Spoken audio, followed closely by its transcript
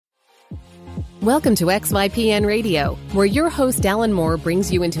Welcome to XYPN Radio, where your host Alan Moore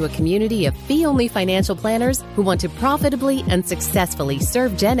brings you into a community of fee-only financial planners who want to profitably and successfully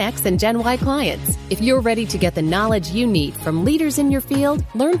serve Gen X and Gen Y clients. If you're ready to get the knowledge you need from leaders in your field,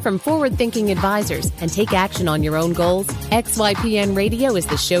 learn from forward-thinking advisors, and take action on your own goals, XYPN Radio is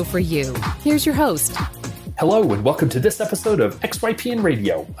the show for you. Here's your host. Hello and welcome to this episode of XYPN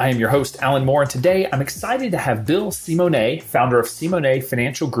Radio. I am your host, Alan Moore, and today I'm excited to have Bill Simonet, founder of Simonet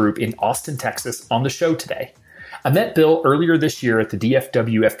Financial Group in Austin, Texas, on the show today. I met Bill earlier this year at the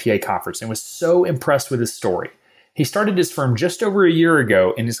DFW FPA conference and was so impressed with his story. He started his firm just over a year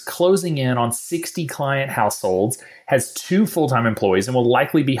ago and is closing in on 60 client households, has 2 full-time employees, and will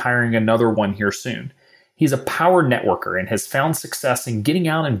likely be hiring another one here soon. He's a power networker and has found success in getting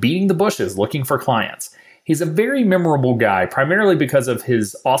out and beating the bushes looking for clients. He's a very memorable guy, primarily because of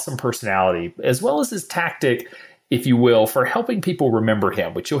his awesome personality, as well as his tactic, if you will, for helping people remember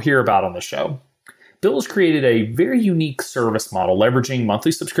him, which you'll hear about on the show. Bill has created a very unique service model, leveraging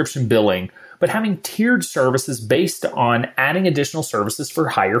monthly subscription billing, but having tiered services based on adding additional services for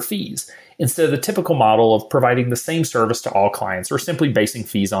higher fees, instead of the typical model of providing the same service to all clients or simply basing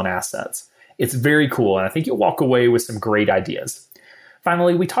fees on assets. It's very cool, and I think you'll walk away with some great ideas.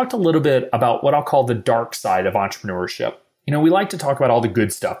 Finally, we talked a little bit about what I'll call the dark side of entrepreneurship. You know, we like to talk about all the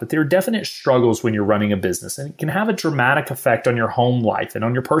good stuff, but there are definite struggles when you're running a business, and it can have a dramatic effect on your home life and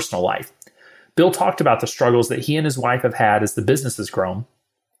on your personal life. Bill talked about the struggles that he and his wife have had as the business has grown,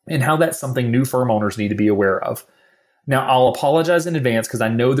 and how that's something new firm owners need to be aware of. Now, I'll apologize in advance because I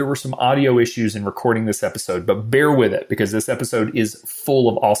know there were some audio issues in recording this episode, but bear with it because this episode is full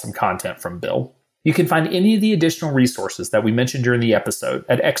of awesome content from Bill. You can find any of the additional resources that we mentioned during the episode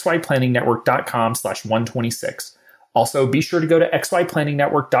at xyplanningnetwork.com/126. Also, be sure to go to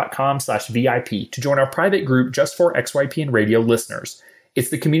xyplanningnetwork.com/VIP to join our private group just for XYPN Radio listeners. It's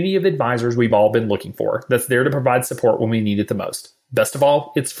the community of advisors we've all been looking for that's there to provide support when we need it the most. Best of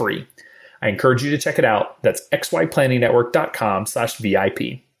all, it's free. I encourage you to check it out. That's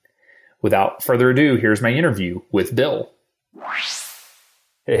xyplanningnetwork.com/VIP. Without further ado, here's my interview with Bill.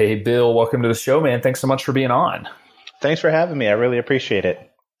 Hey, Bill, welcome to the show, man. Thanks so much for being on. Thanks for having me. I really appreciate it.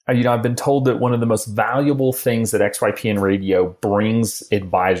 I've been told that one of the most valuable things that XYPN Radio brings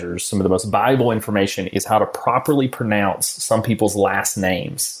advisors, some of the most valuable information, is how to properly pronounce some people's last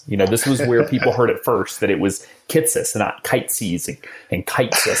names. You know, this was where people heard it first, that it was Kitsis and not Kitesies and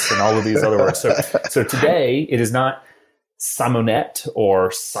Kitesis and all of these other words. So today, it is not Simonet or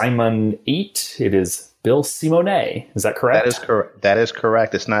Simon Eat. It is Bill Simonet. Is that correct? That is correct. That is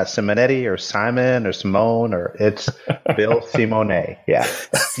correct. It's not Simonetti or Simon or Simone, or it's Bill Simonet. Yeah.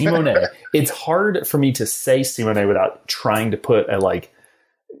 Simonet. It's hard for me to say Simonet without trying to put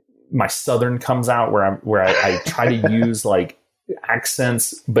my Southern comes out where I try to use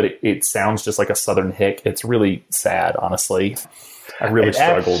accents, but it sounds just like a Southern hick. It's really sad, honestly. I really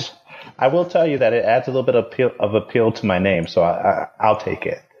struggled. I will tell you that it adds a little bit of appeal to my name, so I'll take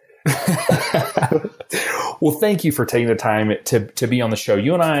it. Well, thank you for taking the time to be on the show.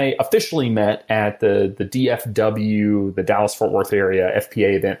 You and I officially met at the DFW, the Dallas-Fort Worth area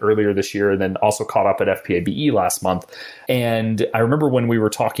FPA event earlier this year, and then also caught up at FPABE last month. And I remember when we were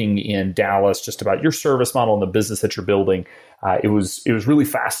talking in Dallas just about your service model and the business that you're building. It was really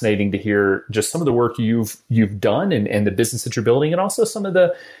fascinating to hear just some of the work you've done and the business that you're building, and also some of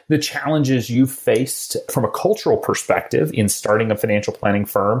the challenges you've faced from a cultural perspective in starting a financial planning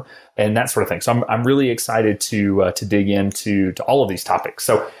firm and that sort of thing. So I'm really excited to dig into all of these topics.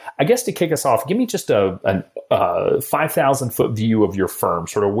 So I guess to kick us off, give me just a 5,000-foot view of your firm,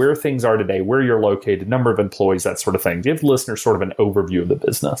 sort of where things are today, where you're located, number of employees, that sort of thing. Give listeners sort of an overview of the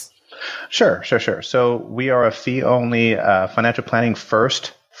business. Sure. So we are a fee-only financial planning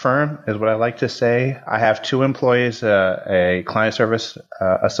first firm, is what I like to say. I have 2 employees, a client service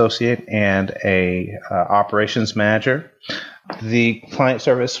associate and a operations manager. The client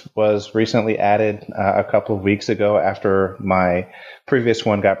service was recently added a couple of weeks ago after my previous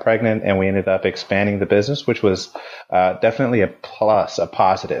one got pregnant, and we ended up expanding the business, which was definitely a plus, a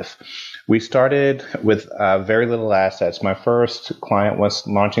positive. We started with very little assets. My first client was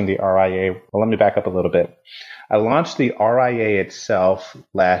launching the RIA. Well, let me back up a little bit. I launched the RIA itself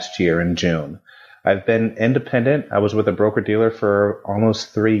last year in June. I've been independent. I was with a broker-dealer for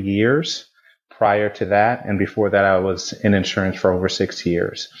almost 3 years prior to that, and before that, I was in insurance for over 6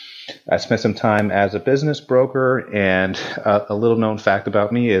 years. I spent some time as a business broker, and a little known fact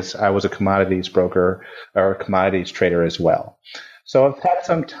about me is I was a commodities broker or a commodities trader as well. So I've had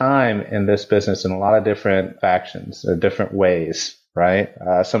some time in this business in a lot of different factions, different ways. right?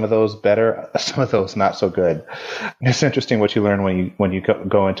 Some of those better, some of those not so good. It's interesting what you learn when you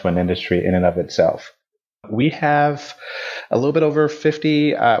go into an industry in and of itself. We have a little bit over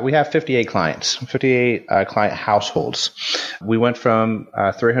 50, we have 58 clients, 58 client households. We went from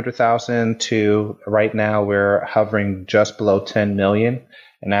 300,000 to right now we're hovering just below 10 million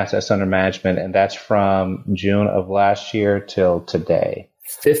in assets under management. And that's from June of last year till today.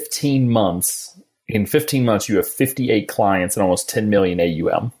 15 months. In 15 months, you have 58 clients and almost 10 million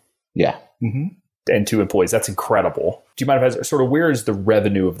AUM. Yeah. Mm-hmm. And 2 employees. That's incredible. Do you mind if I sort of, where is the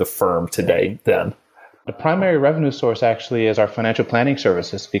revenue of the firm today then? The primary revenue source actually is our financial planning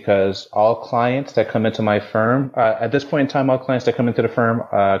services, because all clients that come into my firm, at this point in time, all clients that come into the firm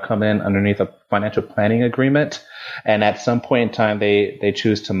come in underneath a financial planning agreement. And at some point in time, they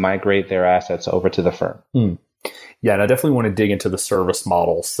choose to migrate their assets over to the firm. Yeah, and I definitely want to dig into the service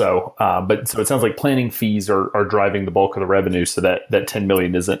model. So, so it sounds like planning fees are driving the bulk of the revenue, so that 10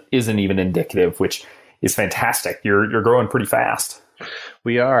 million isn't even indicative, which is fantastic. You're growing pretty fast.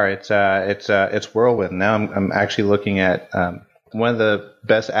 We are. It's whirlwind. Now I'm actually looking at one of the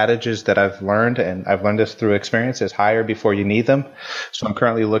best adages that I've learned, and I've learned this through experience, is hire before you need them. So I'm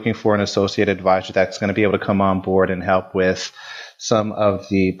currently looking for an associate advisor that's going to be able to come on board and help with some of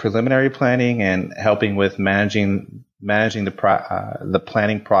the preliminary planning and helping with managing the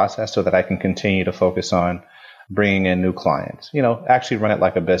planning process, so that I can continue to focus on bringing in new clients. Actually run it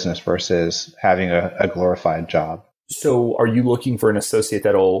like a business versus having a glorified job. So are you looking for an associate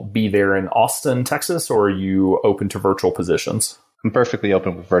that'll be there in Austin, Texas, or are you open to virtual positions? I'm perfectly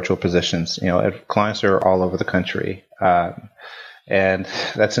open with virtual positions. Clients are all over the country. And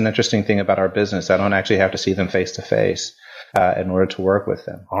that's an interesting thing about our business. I don't actually have to see them face to face in order to work with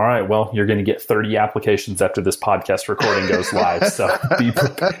them. All right. Well, you're going to get 30 applications after this podcast recording goes live. So be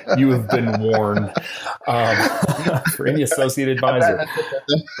prepared. You have been warned. For any associate advisor.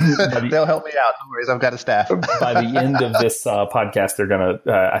 They'll help me out. No worries. I've got a staff. By the end of this podcast, they're going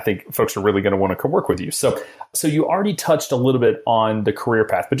to, I think folks are really going to want to come work with you. So you already touched a little bit on the career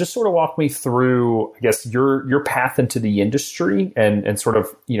path, but just sort of walk me through, I guess, your path into the industry and sort of,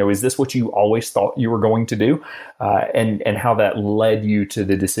 is this what you always thought you were going to do? And how that led you to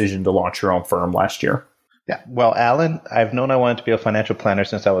the decision to launch your own firm last year. Yeah. Well, Alan, I've known I wanted to be a financial planner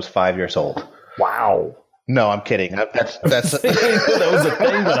since I was 5 years old. Wow. No, I'm kidding. That's that was a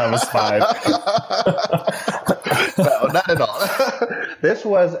thing when I was 5. No, not at all. This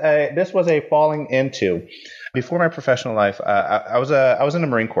was a falling into. Before my professional life, I was in the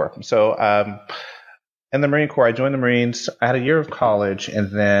Marine Corps. So in the Marine Corps, I joined the Marines. I had a year of college,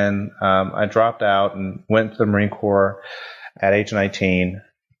 and then I dropped out and went to the Marine Corps at age 19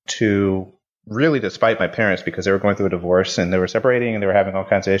 to really despite my parents, because they were going through a divorce and they were separating and they were having all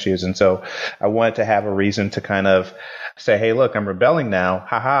kinds of issues. And so I wanted to have a reason to kind of say, hey, look, I'm rebelling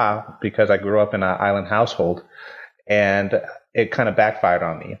now, because I grew up in an island household. And it kind of backfired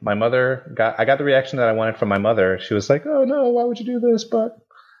on me. I got the reaction that I wanted from my mother. She was like, oh no, why would you do this? But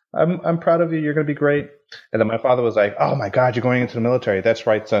I'm proud of you. You're going to be great. And then my father was like, oh my God, you're going into the military. That's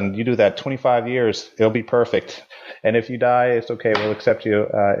right, son. You do that 25 years. It'll be perfect. And if you die, it's okay. We'll accept you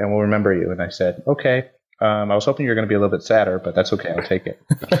and we'll remember you. And I said, okay. I was hoping you were going to be a little bit sadder, but that's okay. I'll take it.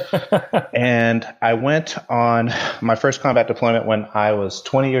 And I went on my first combat deployment when I was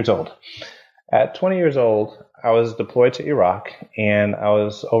 20 years old. At 20 years old, I was deployed to Iraq, and I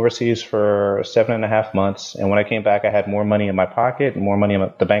was overseas for 7.5 months. And when I came back, I had more money in my pocket and more money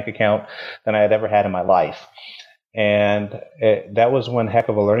in the bank account than I had ever had in my life. And that was one heck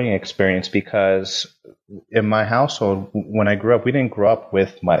of a learning experience, because in my household, when I grew up, we didn't grow up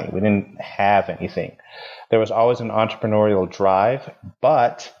with money. We didn't have anything. There was always an entrepreneurial drive,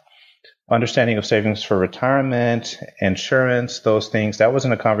 but understanding of savings for retirement, insurance, those things, that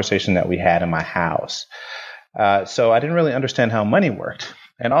wasn't a conversation that we had in my house. So I didn't really understand how money worked.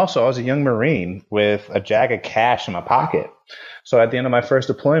 And also, I was a young Marine with a jag of cash in my pocket. So at the end of my first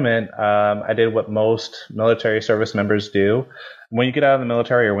deployment, I did what most military service members do. When you get out of the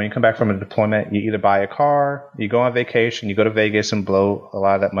military or when you come back from a deployment, you either buy a car, you go on vacation, you go to Vegas and blow a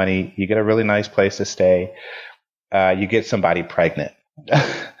lot of that money, you get a really nice place to stay, you get somebody pregnant.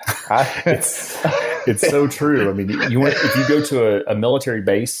 It's so true. I mean, if you go to a military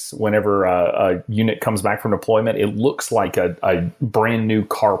base, whenever a unit comes back from deployment, it looks like a brand new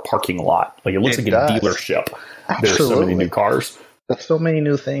car parking lot. Like it looks like a dealership. Absolutely. There's so many new cars. There's so many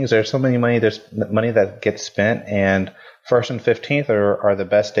new things. There's so many money. There's money that gets spent, and 1st and 15th are the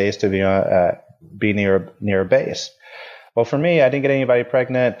best days to be near a base. Well, for me, I didn't get anybody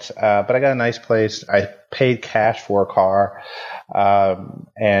pregnant, but I got a nice place. I paid cash for a car,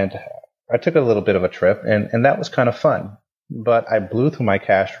 and I took a little bit of a trip, and that was kind of fun. but I blew through my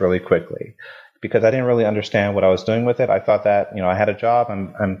cash really quickly because I didn't really understand what I was doing with it. I thought that, I had a job,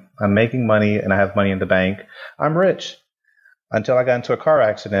 I'm making money and I have money in the bank. I'm rich, until I got into a car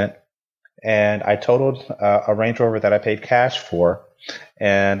accident and I totaled a Range Rover that I paid cash for.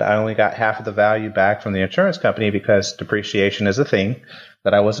 And I only got half of the value back from the insurance company because depreciation is a thing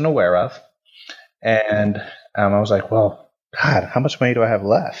that I wasn't aware of. And I was like, well, God, how much money do I have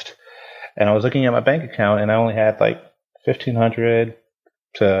left? And I was looking at my bank account and I only had like 1,500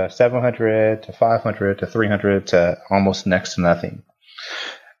 to 700 to 500 to 300 to almost next to nothing.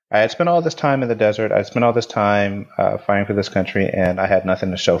 I had spent all this time in the desert. I spent all this time fighting for this country, and I had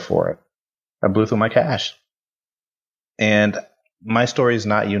nothing to show for it. I blew through my cash. And my story is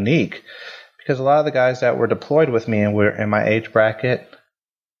not unique because a lot of the guys that were deployed with me and were in my age bracket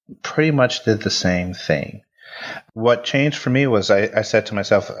pretty much did the same thing. What changed for me was I said to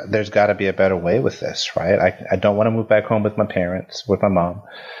myself, there's got to be a better way with this, right? I don't want to move back home with my parents, with my mom.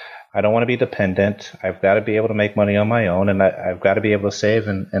 I don't want to be dependent. I've got to be able to make money on my own, and I've got to be able to save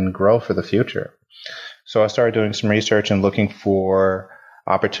and grow for the future. So I started doing some research and looking for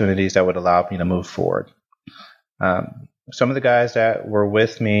opportunities that would allow me to move forward. Some of the guys that were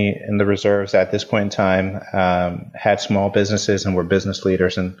with me in the reserves at this point in time had small businesses and were business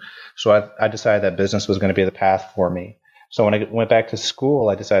leaders. And so I decided that business was going to be the path for me. So when I went back to school,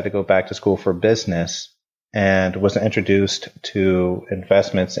 I decided to go back to school for business and was introduced to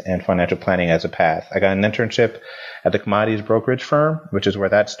investments and financial planning as a path. I got an internship at the commodities brokerage firm, which is where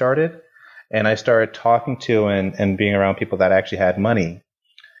that started. And I started talking to and being around people that actually had money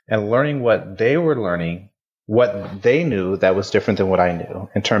and learning what they were learning, what they knew that was different than what I knew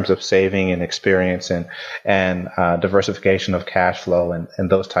in terms of saving and experience and diversification of cash flow and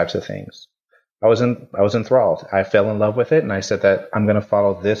those types of things. I was enthralled. I fell in love with it, and I said that I'm going to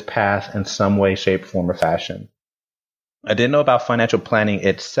follow this path in some way, shape, form, or fashion. I didn't know about financial planning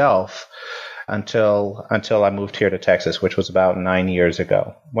itself until I moved here to Texas, which was about 9 years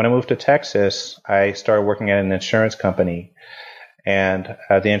ago. When I moved to Texas, I started working at an insurance company, and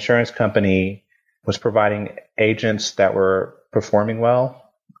the insurance company was providing agents that were performing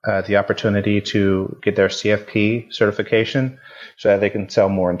well the opportunity to get their CFP certification so that they can sell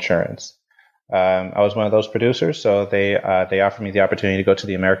more insurance. I was one of those producers, so they offered me the opportunity to go to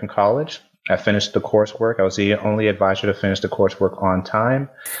the American College. I finished the coursework. I was the only advisor to finish the coursework on time,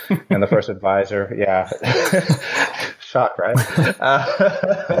 and the first advisor, yeah, shock, right?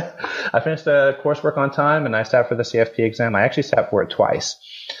 I finished the coursework on time, and I sat for the CFP exam. I actually sat for it twice.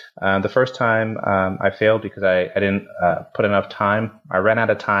 The first time I failed because I didn't put enough time. I ran out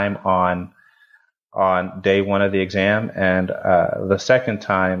of time on day one of the exam. And the second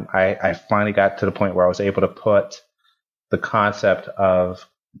time, I finally got to the point where I was able to put the concept of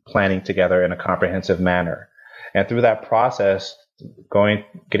planning together in a comprehensive manner. And through that process,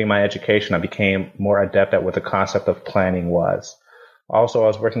 getting my education, I became more adept at what the concept of planning was. Also, I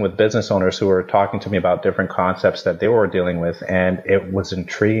was working with business owners who were talking to me about different concepts that they were dealing with, and it was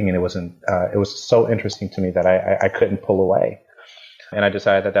intriguing, and it was so interesting to me that I couldn't pull away. And I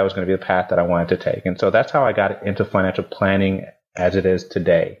decided that was going to be the path that I wanted to take. And so that's how I got into financial planning as it is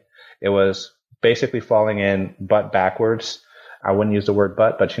today. It was basically falling in butt backwards. I wouldn't use the word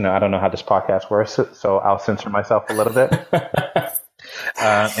but I don't know how this podcast works, so I'll censor myself a little bit.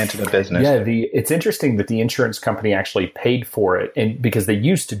 Into the business. Yeah, it's interesting that the insurance company actually paid for it, and because they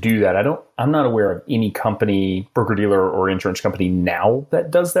used to do that. I'm not aware of any company, broker dealer, or insurance company now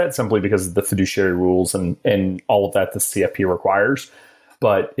that does that, simply because of the fiduciary rules and all of that the CFP requires.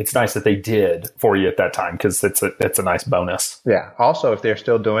 But it's nice that they did for you at that time, because it's a nice bonus. Yeah. Also, if they're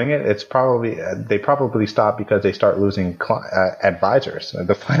still doing it, it's probably they probably stop because they start losing advisors.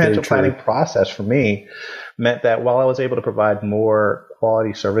 The financial planning process for me meant that while I was able to provide more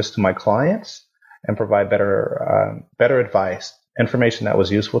quality service to my clients and provide better advice, information that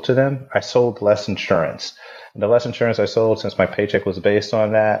was useful to them, I sold less insurance. And the less insurance I sold, since my paycheck was based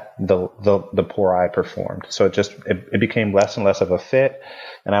on that, the poorer I performed. So it became less and less of a fit,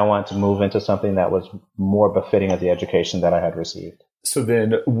 and I wanted to move into something that was more befitting of the education that I had received. So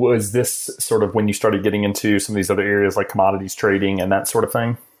then, was this sort of when you started getting into some of these other areas like commodities trading and that sort of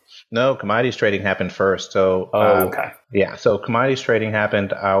thing? No, commodities trading happened first. So, okay. Yeah. So commodities trading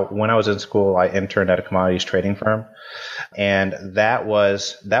happened when I was in school. I interned at a commodities trading firm, and that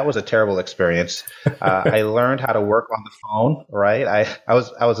was a terrible experience. I learned how to work on the phone. Right. I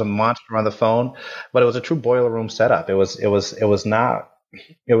was a monster on the phone, but it was a true boiler room setup. It was not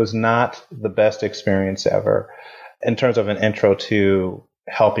the best experience ever in terms of an intro to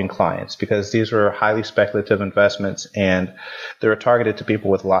helping clients, because these were highly speculative investments and they were targeted to people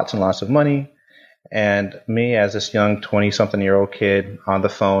with lots and lots of money. And me as this young 20-something-year-old kid on the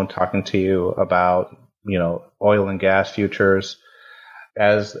phone talking to you about, oil and gas futures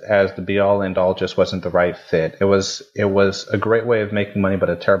as the be all end all just wasn't the right fit. It was a great way of making money, but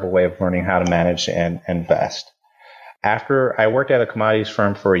a terrible way of learning how to manage and invest. After I worked at a commodities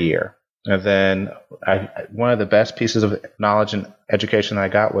firm for a year, and then one of the best pieces of knowledge and education I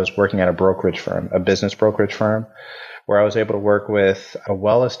got was working at a brokerage firm, a business brokerage firm, where I was able to work with a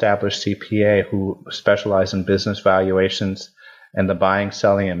well-established CPA who specialized in business valuations and the buying,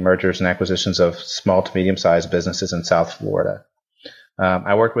 selling, and mergers and acquisitions of small to medium-sized businesses in South Florida.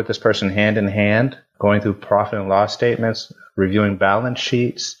 I worked with this person hand in hand, going through profit and loss statements, reviewing balance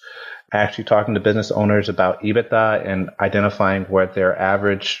sheets, actually talking to business owners about EBITDA and identifying what their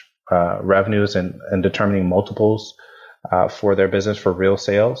average revenues and determining multiples for their business for real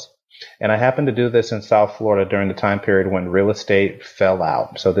sales. And I happened to do this in South Florida during the time period when real estate fell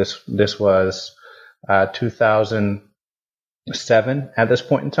out. So this was 2007 at this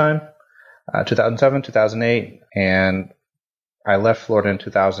point in time, 2007, 2008, and I left Florida in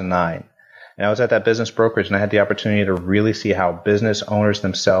 2009. And I was at that business brokerage, and I had the opportunity to really see how business owners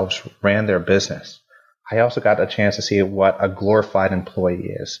themselves ran their business. I also got a chance to see what a glorified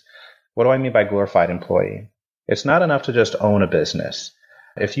employee is. What do I mean by glorified employee? It's not enough to just own a business.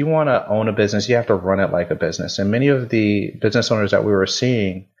 If you want to own a business, you have to run it like a business. And many of the business owners that we were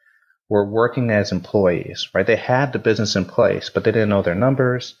seeing were working as employees, right? They had the business in place, but they didn't know their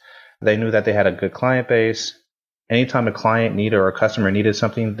numbers. They knew that they had a good client base. Anytime a client needed or a customer needed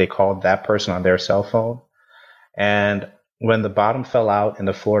something, they called that person on their cell phone. And when the bottom fell out in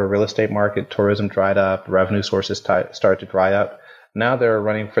the Florida real estate market, tourism dried up, revenue sources started to dry up. Now they're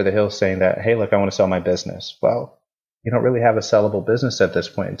running for the hills saying that, hey, look, I want to sell my business. Well, you don't really have a sellable business at this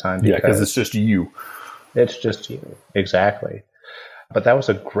point in time. Because it's just you. It's just you. Exactly. But that was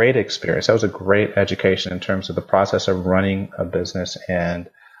a great experience. That was a great education in terms of the process of running a business and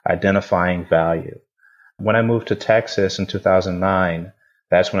identifying value. When I moved to Texas in 2009,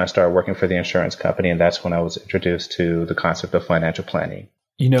 that's when I started working for the insurance company, and that's when I was introduced to the concept of financial planning.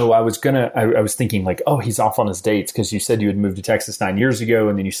 I was thinking like, oh, he's off on his dates because you said you had moved to Texas 9 years ago,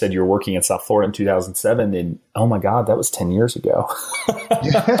 and then you said you were working in South Florida in 2007, and oh my God, that was 10 years ago.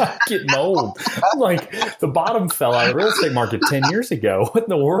 Getting old. Like the bottom fell out of the real estate market 10 years ago. What in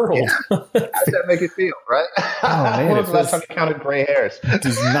the world? Yeah. How does that make you feel, right? Oh man, when was the last time you counted gray hairs?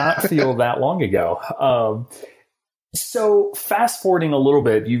 Does not feel that long ago. So fast forwarding a little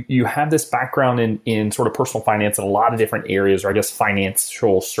bit, you have this background in sort of personal finance in a lot of different areas, or I guess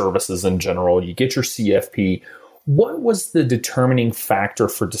financial services in general. You get your CFP. What was the determining factor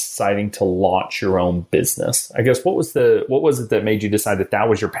for deciding to launch your own business? I guess what was it that made you decide that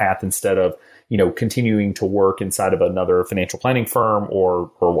was your path instead of, continuing to work inside of another financial planning firm or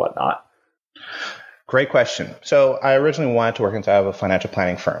whatnot? Great question. So I originally wanted to work inside of a financial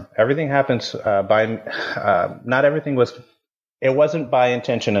planning firm. Everything happens not everything it wasn't by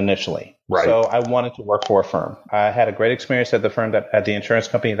intention initially. Right. So I wanted to work for a firm. I had a great experience at the firm at the insurance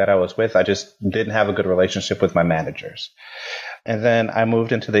company that I was with. I just didn't have a good relationship with my managers. And then I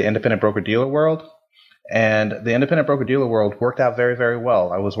moved into the independent broker-dealer world. And the independent broker-dealer world worked out very, very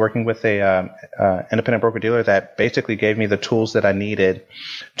well. I was working with a independent broker-dealer that basically gave me the tools that I needed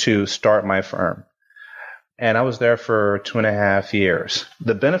to start my firm. And I was there for 2.5 years.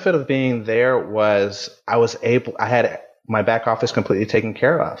 The benefit of being there was I had my back office completely taken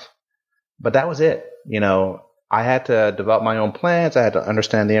care of. But that was it. I had to develop my own plans. I had to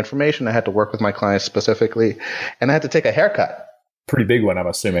understand the information. I had to work with my clients specifically. And I had to take a haircut. Pretty big one, I'm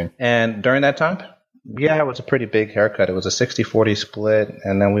assuming. And during that time, yeah, it was a pretty big haircut. It was a 60-40 split.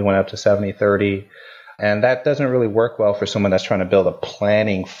 And then we went up to 70-30. And that doesn't really work well for someone that's trying to build a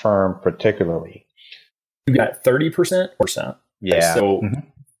planning firm particularly. You got 30% or so. Yeah. So,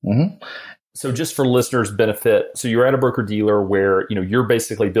 So just for listeners' benefit, so you're at a broker dealer where you're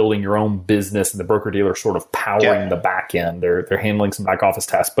basically building your own business, and the broker dealer sort of powering the back end. They're handling some back office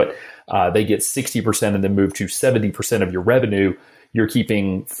tasks, but they get 60% and then move to 70% of your revenue. You're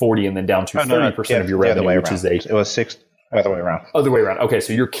keeping 40 and then down to 30% of your revenue, which is it was 6. Other way around. Other way around. Okay,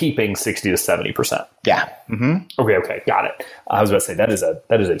 so you're keeping 60 to 70%. Yeah. Mm-hmm. Okay, got it. I was about to say that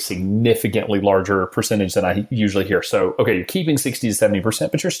is a significantly larger percentage than I usually hear. So, okay, you're keeping 60 to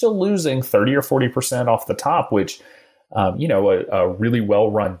 70%, but you're still losing 30 or 40% off the top, which, a really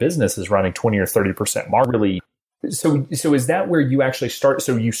well-run business is running 20 or 30% margin. Really. So is that where you actually start?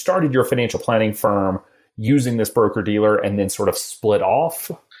 So you started your financial planning firm using this broker dealer and then sort of split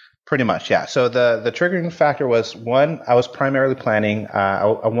off? Pretty much, yeah. So the triggering factor was, one, I was primarily planning.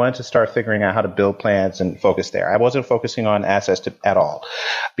 I wanted to start figuring out how to build plans and focus there. I wasn't focusing on assets at all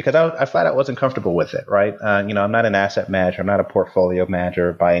because I flat out wasn't comfortable with it, right? I'm not an asset manager. I'm not a portfolio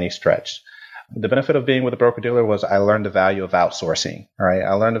manager by any stretch. The benefit of being with a broker-dealer was I learned the value of outsourcing, right?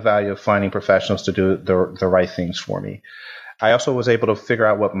 I learned the value of finding professionals to do the right things for me. I also was able to figure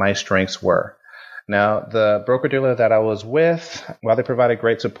out what my strengths were. Now, the broker-dealer that I was with, while they provided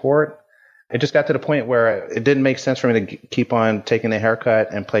great support, it just got to the point where it didn't make sense for me to keep on taking the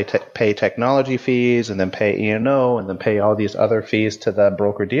haircut and pay technology fees and then pay E&O and then pay all these other fees to the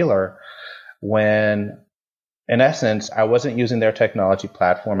broker-dealer when, in essence, I wasn't using their technology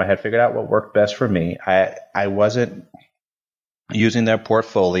platform. I had figured out what worked best for me. I wasn't using their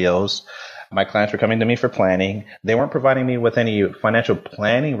portfolios. My clients were coming to me for planning. They weren't providing me with any financial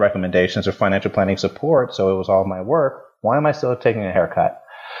planning recommendations or financial planning support, so it was all my work. Why am I still taking a haircut?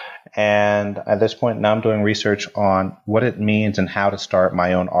 And at this point, now I'm doing research on what it means and how to start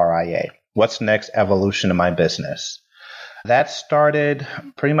my own RIA. What's the next evolution in my business? That started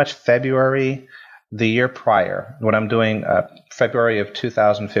pretty much February the year prior. What I'm doing, February of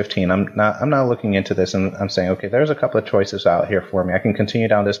 2015, I'm not looking into this, and I'm saying, okay, there's a couple of choices out here for me. I can continue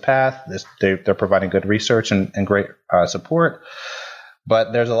down this path. They're providing good research and great support,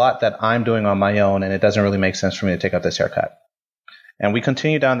 but there's a lot that I'm doing on my own, and it doesn't really make sense for me to take out this haircut. And we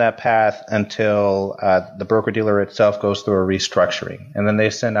continue down that path until the broker-dealer itself goes through a restructuring, and then they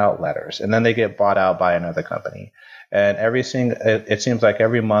send out letters, and then they get bought out by another company. And it seems like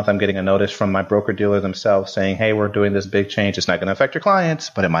every month I'm getting a notice from my broker-dealer themselves saying, hey, we're doing this big change. It's not going to affect your clients,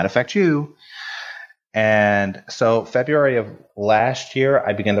 but it might affect you. And so February of last year,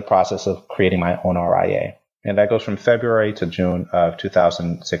 I began the process of creating my own RIA. And that goes from February to June of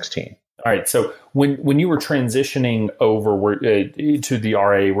 2016. All right. So when you were transitioning over to the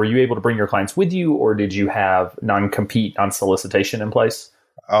RIA, were you able to bring your clients with you, or did you have non-compete, non-solicitation in place?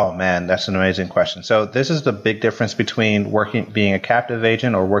 Oh, man, that's an amazing question. So this is the big difference between being a captive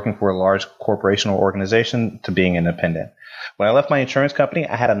agent or working for a large corporation or organization to being independent. When I left my insurance company,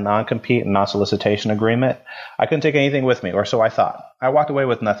 I had a non-compete and non-solicitation agreement. I couldn't take anything with me, or so I thought. I walked away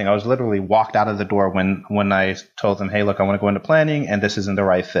with nothing. I was literally walked out of the door when I told them, hey, look, I want to go into planning, and this isn't the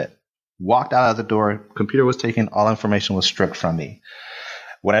right fit. Walked out of the door. Computer was taken. All information was stripped from me.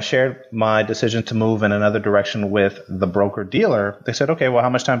 When I shared my decision to move in another direction with the broker-dealer, they said, okay, well, how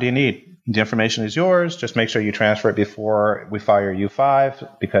much time do you need? The information is yours. Just make sure you transfer it before we file your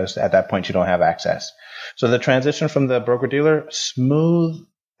U5, because at that point you don't have access. So the transition from the broker-dealer, smooth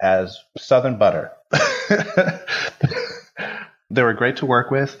as southern butter. They were great to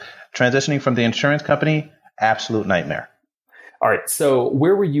work with. Transitioning from the insurance company, absolute nightmare. All right. So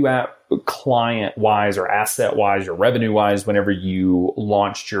where were you at client-wise or asset-wise or revenue-wise when you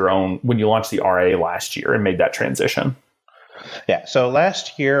launched the RIA last year and made that transition? Yeah. So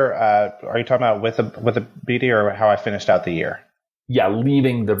last year, are you talking about with a BD or how I finished out the year? Yeah,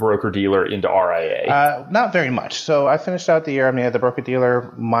 leaving the broker-dealer into RIA. Not very much. So I finished out the year. I mean, at the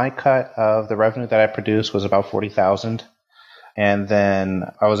broker-dealer, my cut of the revenue that I produced was about $40,000. And then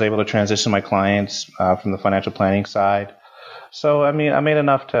I was able to transition my clients from the financial planning side. So, I mean, I made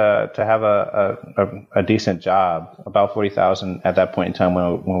enough to have a decent job, about $40,000 at that point in time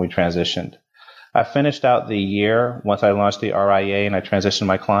when we transitioned. I finished out the year once I launched the RIA and I transitioned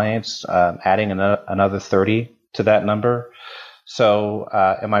my clients, adding another 30 to that number. So,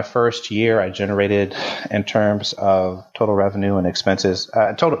 in my first year, I generated, in terms of total revenue and expenses,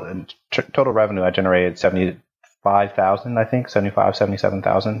 total revenue, I generated $75,000, I think,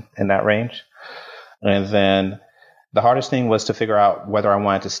 $77,000 in that range. And then the hardest thing was to figure out whether I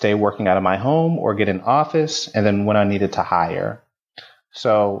wanted to stay working out of my home or get an office, and then when I needed to hire.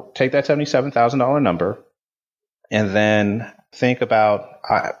 So take that $77,000 number and then think about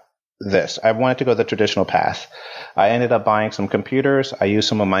this. I wanted to go the traditional path. I ended up buying some computers. I used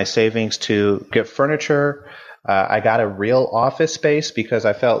some of my savings to get furniture. I got a real office space because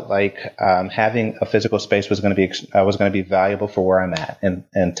I felt like having a physical space was going to be valuable for where I'm at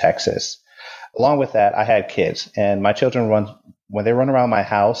in Texas. Along with that, I had kids, and my children when they run around my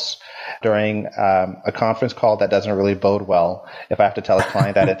house during a conference call that doesn't really bode well. If I have to tell a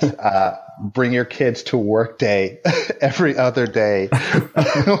client that it's bring your kids to work day every other day,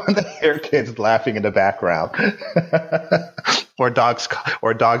 when they hear kids laughing in the background, or dogs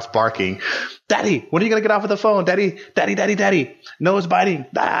barking, "Daddy, when are you gonna get off of the phone? Daddy, nose biting."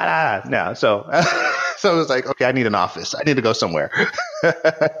 No, so it was like, okay, I need an office. I need to go somewhere.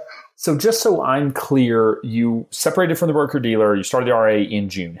 So just so I'm clear, you separated from the broker-dealer, you started the RIA in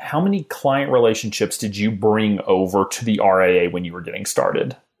June. How many client relationships did you bring over to the RIA when you were getting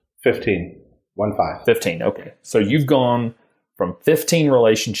started? 15. 15. 15. Okay. So you've gone from 15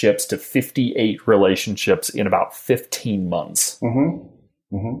 relationships to 58 relationships in about 15 months.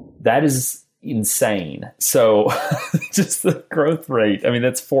 That is insane. So just the growth rate. I mean,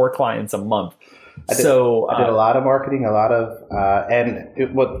 that's 4 clients a month. I did a lot of marketing,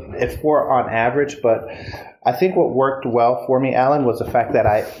 it's 4 on average, but I think what worked well for me, Alan, was the fact that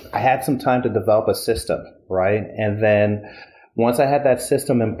I had some time to develop a system, right? And then once I had that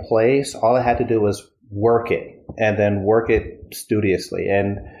system in place, all I had to do was work it and then work it studiously.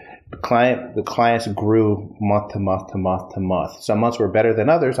 And the clients grew month to month to month to month. Some months were better than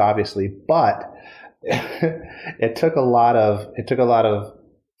others, obviously, but it took a lot of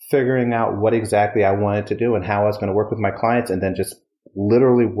figuring out what exactly I wanted to do and how I was going to work with my clients, and then just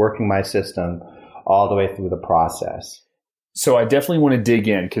literally working my system all the way through the process. So I definitely want to dig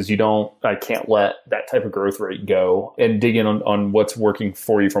in, because I can't let that type of growth rate go, and dig in on what's working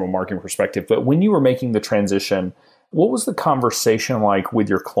for you from a marketing perspective. But when you were making the transition, what was the conversation like with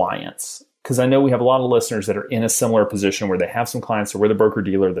your clients? Because I know we have a lot of listeners that are in a similar position where they have some clients, or with a broker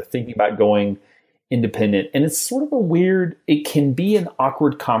dealer, they're thinking about going independent. And it's sort of it can be an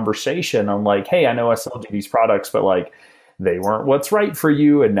awkward conversation on like, hey, I know I sold you these products, but like they weren't what's right for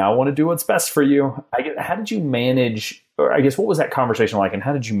you, and now I want to do what's best for you. How did you manage, or I guess what was that conversation like, and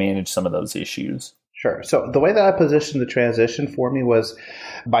how did you manage some of those issues? Sure. So the way that I positioned the transition for me was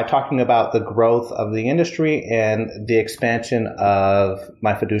by talking about the growth of the industry and the expansion of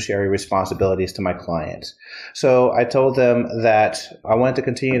my fiduciary responsibilities to my clients. So I told them that I wanted to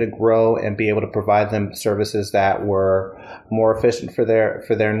continue to grow and be able to provide them services that were more efficient for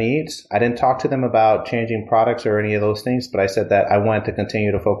their needs. I didn't talk to them about changing products or any of those things, but I said that I wanted to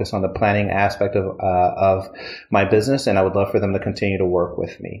continue to focus on the planning aspect of my business, and I would love for them to continue to work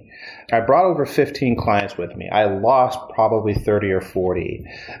with me. I brought over 15 clients with me. I lost probably 30 or 40.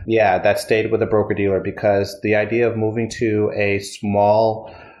 Yeah, that stayed with a broker dealer, because the idea of moving to a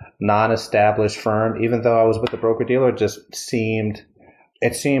small, non-established firm, even though I was with the broker dealer, just seemed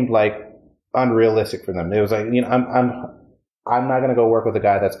like unrealistic for them. It was like, I'm not going to go work with a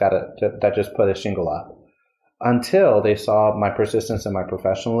guy that just put a shingle up, until they saw my persistence and my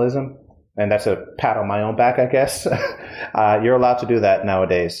professionalism. And that's a pat on my own back, I guess. You're allowed to do that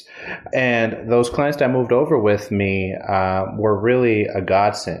nowadays. And those clients that moved over with me were really a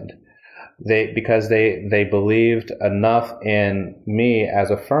godsend. Because they believed enough in me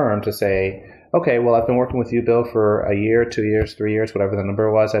as a firm to say, okay, well, I've been working with you, Bill, for a year, 2 years, 3 years, whatever the number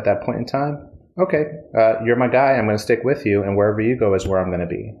was at that point in time. Okay, you're my guy. I'm going to stick with you, and wherever you go is where I'm going to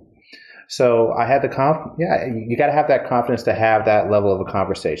be. So I had you got to have that confidence to have that level of a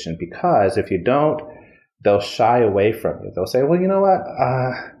conversation, because if you don't, they'll shy away from you. They'll say, well, you know what?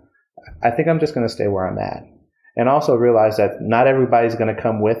 I think I'm just going to stay where I'm at. And also realize that not everybody's going to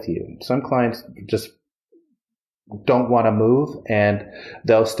come with you. Some clients just don't want to move, and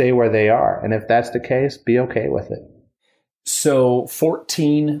they'll stay where they are. And if that's the case, be okay with it. So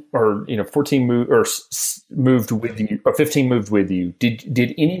 14 moved with you, or 15 moved with you.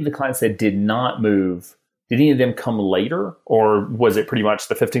 Did any of the clients that did not move, did any of them come later, or was it pretty much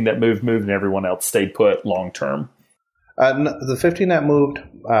the 15 that moved and everyone else stayed put long term? The 15 that moved,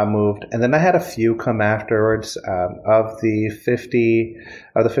 and then I had a few come afterwards. Of the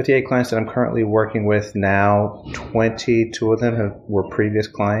 58 clients that I'm currently working with now, 22 of them were previous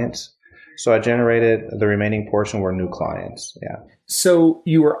clients. So I generated the remaining portion were new clients. Yeah. So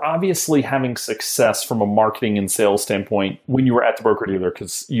you were obviously having success from a marketing and sales standpoint when you were at the broker dealer,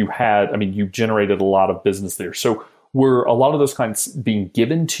 because you generated a lot of business there. So were a lot of those clients being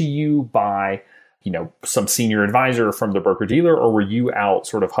given to you by, some senior advisor from the broker dealer, or were you out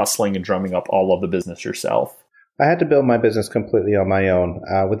sort of hustling and drumming up all of the business yourself? I had to build my business completely on my own,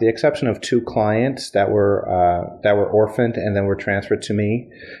 with the exception of 2 clients that were orphaned and then were transferred to me.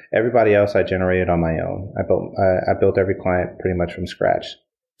 Everybody else I generated on my own. I built every client pretty much from scratch.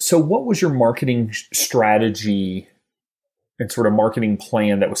 So what was your marketing strategy and sort of marketing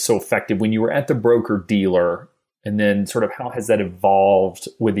plan that was so effective when you were at the broker dealer? And then sort of how has that evolved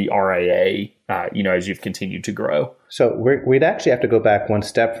with the RIA, as you've continued to grow? So we'd actually have to go back one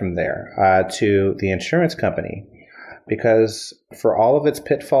step from there to the insurance company, because for all of its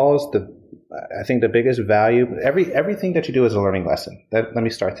pitfalls, I think the biggest value, everything that you do is a learning lesson. Let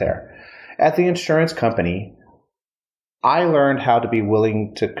me start there. At the insurance company, I learned how to be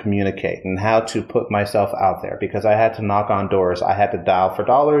willing to communicate and how to put myself out there, because I had to knock on doors. I had to dial for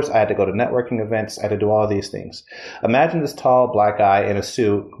dollars. I had to go to networking events. I had to do all of these things. Imagine this tall black guy in a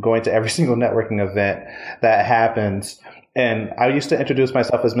suit going to every single networking event that happens. And I used to introduce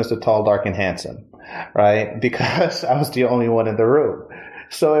myself as Mr. Tall, Dark, and Handsome, right? Because I was the only one in the room.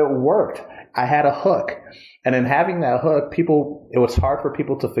 So it worked. I had a hook. And in having that hook, it was hard for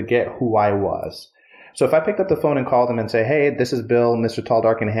people to forget who I was. So if I picked up the phone and called them and say, hey, this is Bill, Mr. Tall,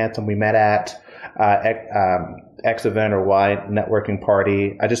 Dark, and Handsome. We met at X event or Y networking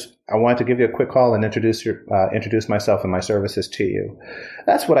party. I wanted to give you a quick call and introduce myself and my services to you.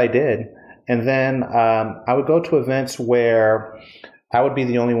 That's what I did. And then I would go to events where I would be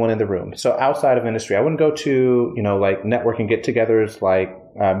the only one in the room. So outside of industry, I wouldn't go to, like networking get-togethers like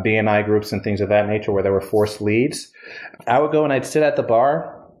BNI groups and things of that nature where there were forced leads. I would go and I'd sit at the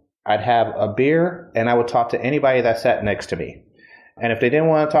bar. I'd have a beer and I would talk to anybody that sat next to me. And if they didn't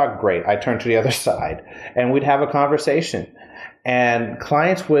want to talk, great. I'd turn to the other side and we'd have a conversation. And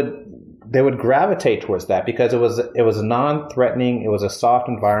clients would gravitate towards that because it was non-threatening. It was a soft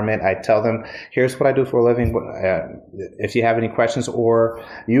environment. I'd tell them, here's what I do for a living. If you have any questions, or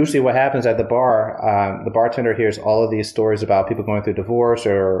usually what happens at the bar, the bartender hears all of these stories about people going through divorce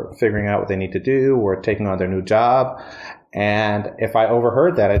or figuring out what they need to do or taking on their new job. And if I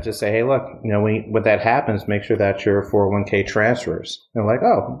overheard that, I'd just say, hey, look, when that happens, make sure that your 401k transfers. And they're like,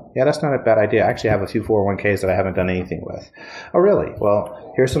 oh, yeah, that's not a bad idea. I actually have a few 401ks that I haven't done anything with. Oh, really?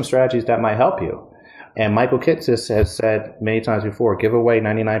 Well, here's some strategies that might help you. And Michael Kitces has said many times before, give away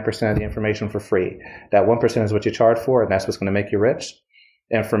 99% of the information for free. That 1% is what you charge for, and that's what's going to make you rich.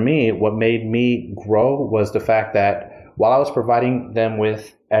 And for me, what made me grow was the fact that while I was providing them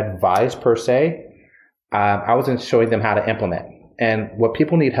with advice per se, I wasn't showing them how to implement. And what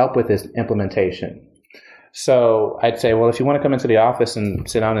people need help with is implementation. So I'd say, well, if you want to come into the office and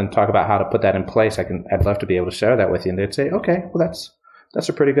sit down and talk about how to put that in place, I'd love to be able to share that with you. And they'd say, okay, well, that's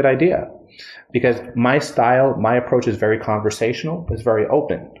a pretty good idea. Because my style, my approach is very conversational. It's very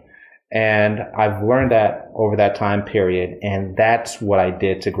open. And I've learned that over that time period. And that's what I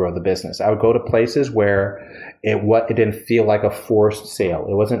did to grow the business. I would go to places where it didn't feel like a forced sale.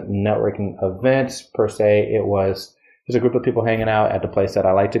 It wasn't networking events per se. There's a group of people hanging out at the place that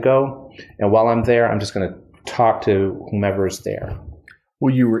I like to go. And while I'm there, I'm just going to talk to whomever is there.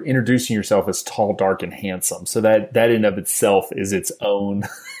 Well, you were introducing yourself as tall, dark, and handsome. So that in of itself is its own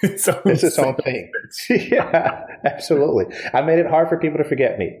it's its own thing. Yeah, absolutely. I made it hard for people to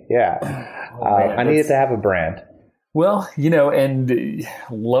forget me. Yeah. I needed to have a brand. Well, and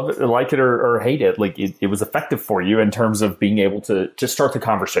love it, like it or hate it, like it was effective for you in terms of being able to just start the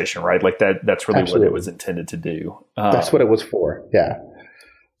conversation, right? Like that's really Absolutely. What it was intended to do. That's what it was for. Yeah.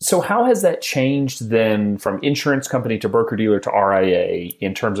 So how has that changed then from insurance company to broker dealer to RIA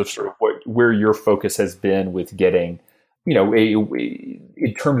in terms of sort of where your focus has been with getting,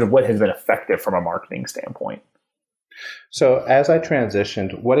 in terms of what has been effective from a marketing standpoint? So as I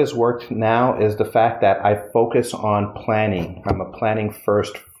transitioned, what has worked now is the fact that I focus on planning. I'm a planning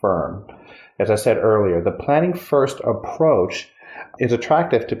first firm. As I said earlier, the planning first approach is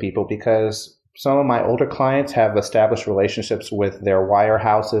attractive to people because some of my older clients have established relationships with their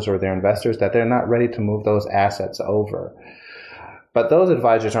wirehouses or their investors that they're not ready to move those assets over. But those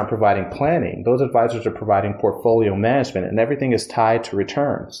advisors aren't providing planning. Those advisors are providing portfolio management, and everything is tied to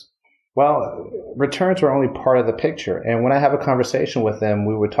returns. Well, returns are only part of the picture. And when I have a conversation with them,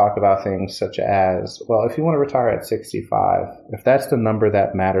 we would talk about things such as, well, if you want to retire at 65, if that's the number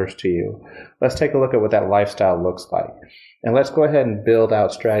that matters to you, let's take a look at what that lifestyle looks like. And let's go ahead and build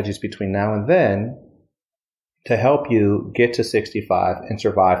out strategies between now and then to help you get to 65 and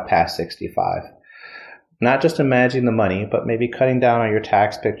survive past 65. Not just managing the money, but maybe cutting down on your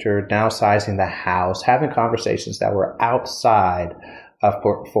tax picture, downsizing the house, having conversations that were outside of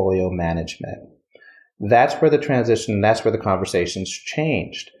portfolio management. That's where the transition, that's where the conversations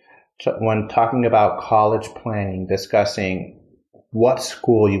changed. When talking about college planning, discussing what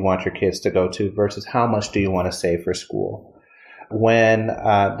school you want your kids to go to versus how much do you want to save for school. When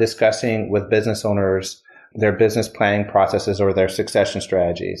discussing with business owners their business planning processes or their succession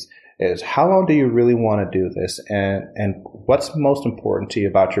strategies, is how long do you really want to do this? And what's most important to you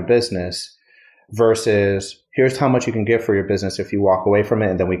about your business versus here's how much you can get for your business if you walk away from it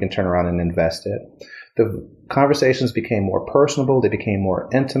and then we can turn around and invest it. The conversations became more personable. They became more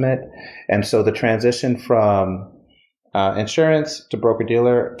intimate. And so the transition from insurance to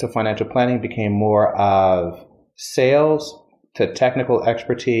broker-dealer to financial planning became more of sales to technical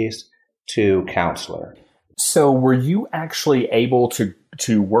expertise to counselor. So were you actually able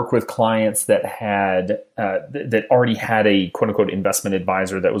to work with clients that had that already had a quote unquote investment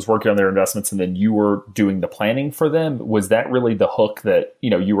advisor that was working on their investments, and then you were doing the planning for them? Was that really the hook that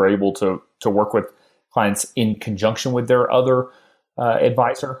you were able to work with clients in conjunction with their other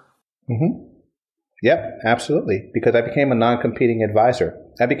advisor? Mm-hmm. Yep, absolutely. Because I became a non-competing advisor.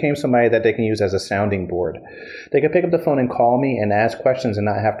 I became somebody that they can use as a sounding board. They can pick up the phone and call me and ask questions and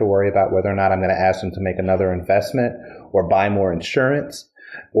not have to worry about whether or not I'm going to ask them to make another investment or buy more insurance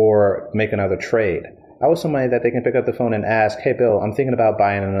or make another trade. I was somebody that they can pick up the phone and ask, hey, Bill, I'm thinking about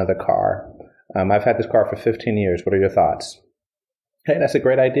buying another car. I've had this car for 15 years. What are your thoughts? Hey, that's a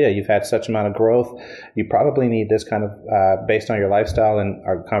great idea. You've had such amount of growth. You probably need this kind of, based on your lifestyle and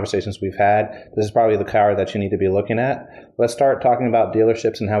our conversations we've had, this is probably the car that you need to be looking at. Let's start talking about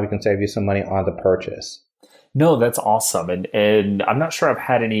dealerships and how we can save you some money on the purchase. No, that's awesome. And I'm not sure I've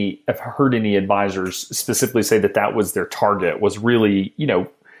heard any advisors specifically say that was their target, was really,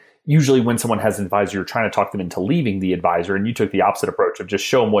 usually when someone has an advisor, you're trying to talk them into leaving the advisor, and you took the opposite approach of just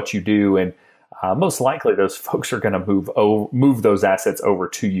show them what you do. And most likely those folks are going to move those assets over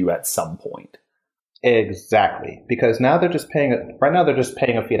to you at some point. Exactly. Because now they're just paying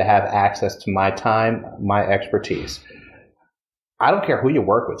a fee to have access to my time, my expertise. I don't care who you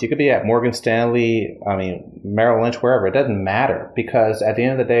work with. You could be at Morgan Stanley, Merrill Lynch, wherever. It doesn't matter, because at the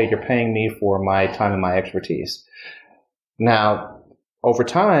end of the day, you're paying me for my time and my expertise. Now, over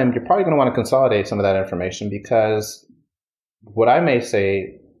time, you're probably going to want to consolidate some of that information, because what I may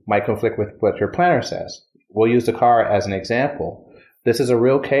say might conflict with what your planner says. We'll use the car as an example. This is a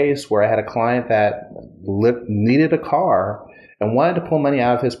real case where I had a client that needed a car and wanted to pull money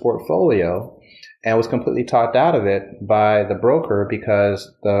out of his portfolio and was completely talked out of it by the broker,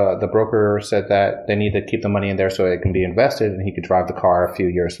 because the broker said that they need to keep the money in there so it can be invested and he could drive the car a few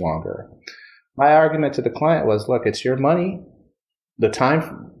years longer. My argument to the client was, look, it's your money.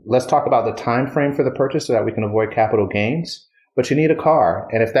 Let's talk about the time frame for the purchase so that we can avoid capital gains. But you need a car,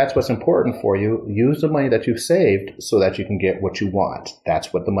 and if that's what's important for you, use the money that you've saved so that you can get what you want.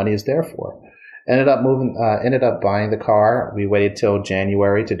 That's what the money is there for. Ended up buying the car. We waited till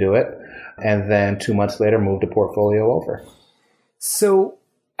January to do it, and then 2 months later moved the portfolio over. So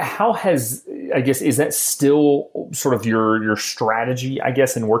is that still sort of your strategy, I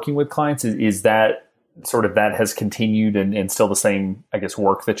guess, in working with clients? Is that sort of that has continued and still the same, I guess,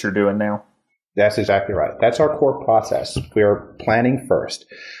 work that you're doing now? That's exactly right. That's our core process. We're planning first.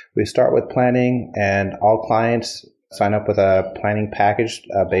 We start with planning, and all clients sign up with a planning package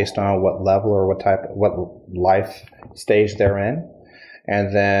based on what level or what life stage they're in.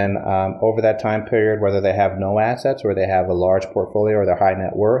 And then over that time period, whether they have no assets or they have a large portfolio or they're high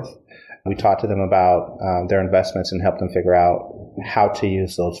net worth, we talk to them about their investments and help them figure out how to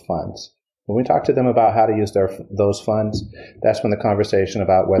use those funds. When we talk to them about how to use those funds, that's when the conversation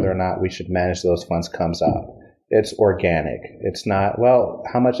about whether or not we should manage those funds comes up. It's organic. It's not, well,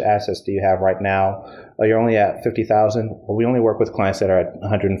 how much assets do you have right now? Oh, you're only at 50,000. Well, we only work with clients that are at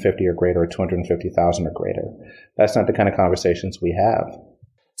 150 or greater, or 250,000 or greater. That's not the kind of conversations we have.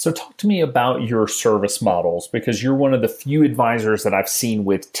 So talk to me about your service models, because you're one of the few advisors that I've seen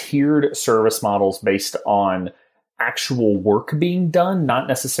with tiered service models based on actual work being done, not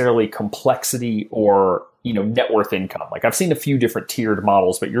necessarily complexity or, net worth income. Like, I've seen a few different tiered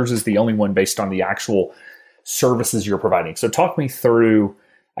models, but yours is the only one based on the actual services you're providing. So talk me through,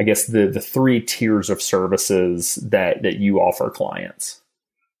 I guess, the three tiers of services that you offer clients.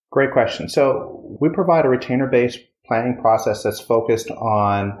 Great question. So we provide a retainer-based planning process that's focused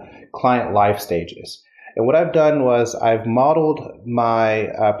on client life stages. And what I've done was I've modeled my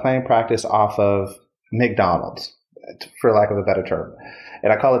planning practice off of McDonald's, for lack of a better term.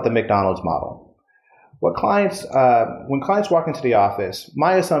 And I call it the McDonald's model. When clients walk into the office,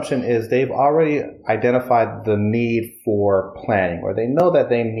 my assumption is they've already identified the need for planning, or they know that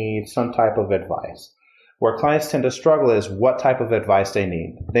they need some type of advice. Where clients tend to struggle is what type of advice they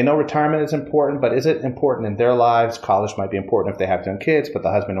need. They know retirement is important, but is it important in their lives? College might be important if they have young kids, but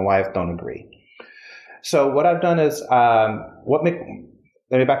the husband and wife don't agree. So what I've done is, let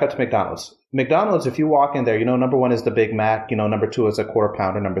me back up to McDonald's. McDonald's, if you walk in there, number one is the Big Mac. Number two is a quarter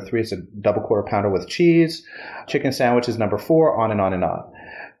pounder. Number three is a double quarter pounder with cheese. Chicken sandwich is number four, on and on and on.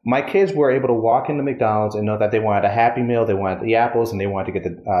 My kids were able to walk into McDonald's and know that they wanted a Happy Meal, they wanted the apples, and they wanted to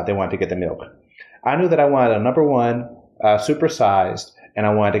get the milk. I knew that I wanted a number one, supersized, and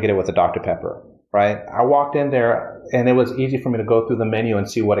I wanted to get it with a Dr. Pepper, right? I walked in there, and it was easy for me to go through the menu and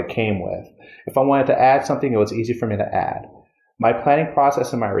see what it came with. If I wanted to add something, it was easy for me to add. My planning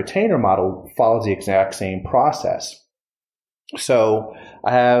process and my retainer model follows the exact same process. So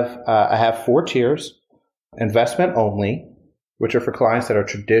I have 4 tiers: investment only, which are for clients that are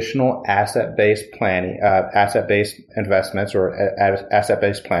traditional asset-based planning, asset-based investments or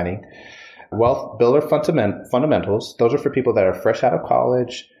asset-based planning. Wealth builder fundamentals, those are for people that are fresh out of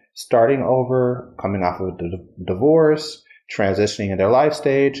college, starting over, coming off of a divorce, transitioning in their life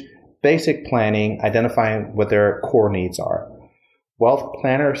stage, basic planning, identifying what their core needs are. Wealth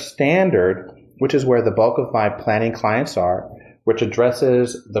Planner Standard, which is where the bulk of my planning clients are, which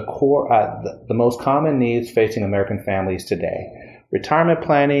addresses the core, the most common needs facing American families today. Retirement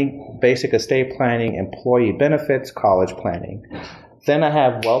planning, basic estate planning, employee benefits, college planning. Then I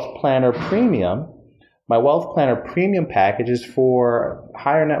have Wealth Planner Premium. My Wealth Planner Premium package is for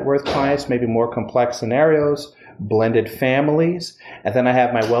higher net worth clients, maybe more complex scenarios, blended families. And then I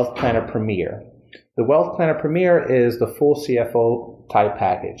have my Wealth Planner Premier. The Wealth Planner Premier is the full CFO type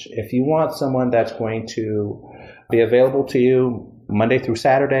package. If you want someone that's going to be available to you Monday through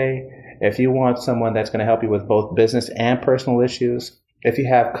Saturday, if you want someone that's going to help you with both business and personal issues, if you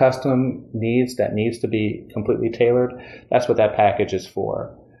have custom needs that needs to be completely tailored, that's what that package is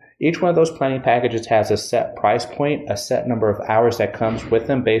for. Each one of those planning packages has a set price point, a set number of hours that comes with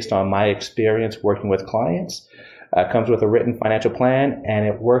them based on my experience working with clients. Comes with a written financial plan, and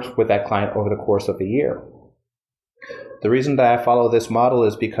it works with that client over the course of a year. The reason that I follow this model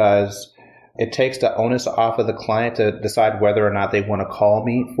is because it takes the onus off of the client to decide whether or not they want to call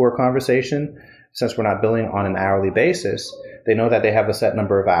me for a conversation. Since we're not billing on an hourly basis, they know that they have a set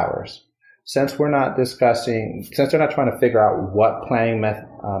number of hours. Since they're not trying to figure out what planning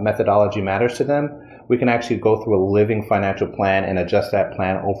methodology matters to them, we can actually go through a living financial plan and adjust that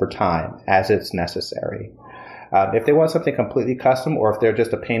plan over time as it's necessary. If they want something completely custom, or if they're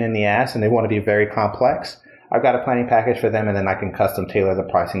just a pain in the ass and they want to be very complex, I've got a planning package for them, and then I can custom tailor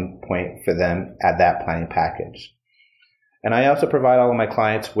the pricing point for them at that planning package. And I also provide all of my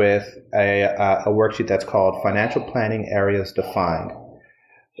clients with a worksheet that's called Financial Planning Areas Defined.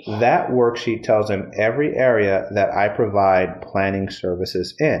 That worksheet tells them every area that I provide planning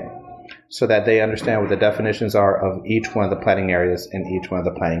services in, so that they understand what the definitions are of each one of the planning areas in each one of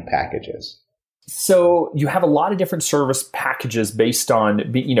the planning packages. So you have a lot of different service packages based on,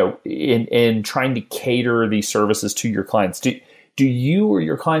 in trying to cater these services to your clients. Do you or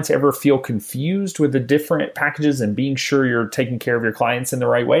your clients ever feel confused with the different packages and being sure you're taking care of your clients in the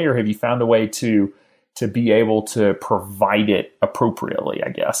right way? Or have you found a way to be able to provide it appropriately, I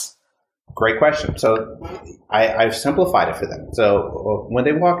guess? Great question. So I've simplified it for them. So when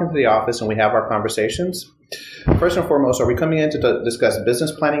they walk into the office and we have our conversations, first and foremost, are we coming in to discuss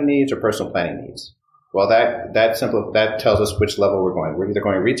business planning needs or personal planning needs? Well, that tells us which level we're going. We're either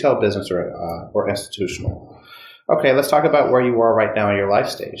going retail, business, or institutional. Okay, let's talk about where you are right now in your life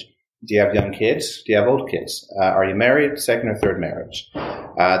stage. Do you have young kids? Do you have old kids? Are you married, second or third marriage?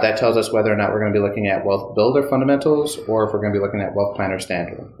 That tells us whether or not we're going to be looking at Wealth Builder fundamentals, or if we're going to be looking at Wealth Planner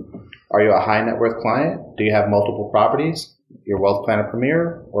Standard. Are you a high net worth client? Do you have multiple properties? Your Wealth Planner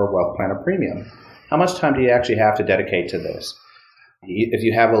Premier or Wealth Planner Premium? How much time do you actually have to dedicate to this? If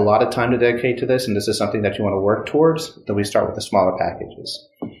you have a lot of time to dedicate to this, and this is something that you want to work towards, then we start with the smaller packages.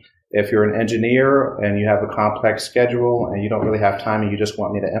 If you're an engineer and you have a complex schedule and you don't really have time and you just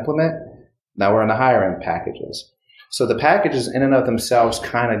want me to implement, now we're in the higher end packages. So the packages in and of themselves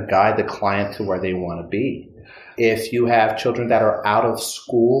kind of guide the client to where they want to be. If you have children that are out of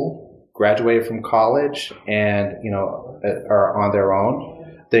school, graduated from college, and are on their own,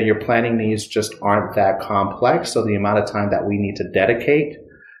 then your planning needs just aren't that complex. So the amount of time that we need to dedicate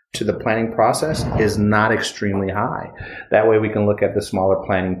to the planning process is not extremely high. That way we can look at the smaller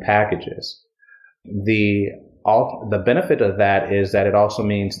planning packages. The benefit of that is that it also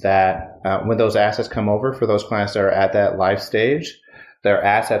means that when those assets come over for those clients that are at that life stage, their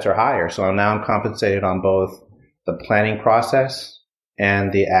assets are higher. So now I'm compensated on both the planning process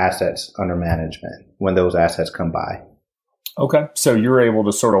and the assets under management when those assets come by. Okay. So you're able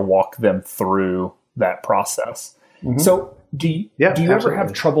to sort of walk them through that process. Mm-hmm. So do you ever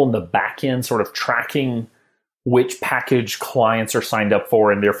have trouble in the back end sort of tracking which package clients are signed up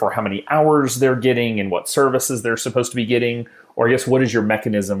for and therefore how many hours they're getting and what services they're supposed to be getting? Or I guess what is your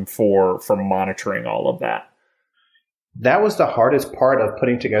mechanism for monitoring all of that? That was the hardest part of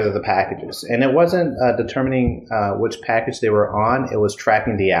putting together the packages. And it wasn't determining which package they were on. It was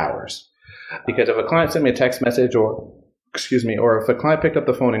tracking the hours. Because if a client sent me a text message or if a client picked up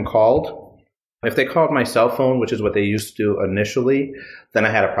the phone and called, if they called my cell phone, which is what they used to do initially, then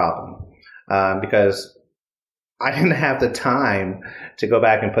I had a problem because I didn't have the time to go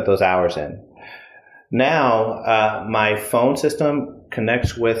back and put those hours in. Now, my phone system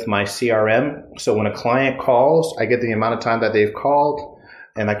connects with my CRM. So when a client calls, I get the amount of time that they've called,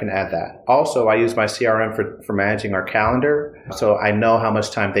 and I can add that. Also, I use my CRM for managing our calendar, so I know how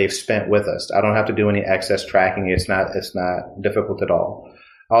much time they've spent with us. I don't have to do any excess tracking. It's not difficult at all.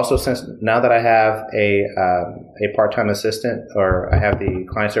 Also, since now that I have a part-time assistant, or I have the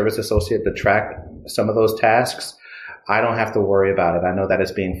client service associate to track some of those tasks, I don't have to worry about it. I know that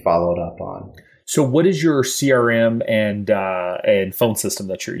it's being followed up on. So what is your CRM and phone system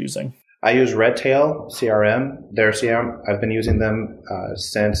that you're using? I use Redtail CRM. Their CRM, I've been using them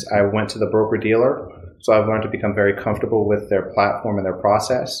since I went to the broker-dealer. So I've learned to become very comfortable with their platform and their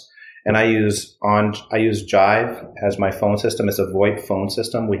process. And I use Jive as my phone system. It's a VoIP phone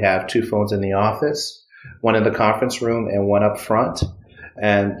system. We have 2 phones in the office, one in the conference room and one up front.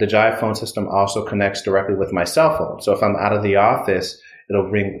 And the Jive phone system also connects directly with my cell phone. So if I'm out of the office, it'll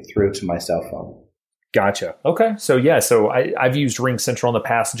ring through to my cell phone. Gotcha. Okay. So I've used RingCentral in the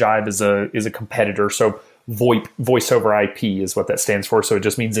past. Jive is a competitor. So VoIP, voice over IP, is what that stands for. So it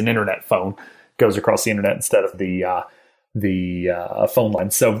just means an internet phone goes across the internet instead of the phone line.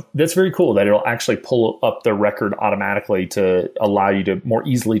 So that's very cool that it'll actually pull up the record automatically to allow you to more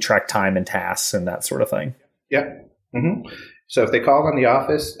easily track time and tasks and that sort of thing. Yeah. Mm-hmm. So if they call on the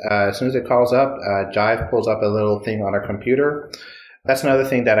office, as soon as it calls up, Jive pulls up a little thing on our computer. That's another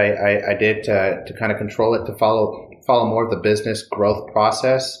thing that I did to kind of control it, to follow more of the business growth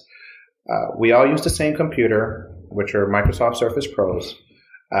process. We all use the same computer, which are Microsoft Surface Pros.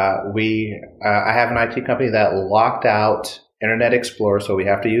 I have an IT company that locked out Internet Explorer, so we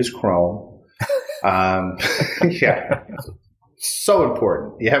have to use Chrome. Yeah. So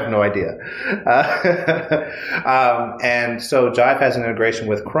important. You have no idea. And so Jive has an integration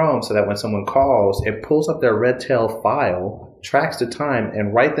with Chrome so that when someone calls, it pulls up their Redtail file, tracks the time,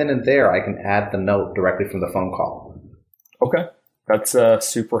 and right then and there, I can add the note directly from the phone call. Okay. That's a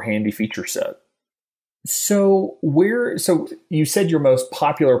super handy feature set. So you said your most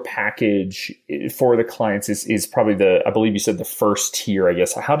popular package for the clients is probably I believe you said the first tier, I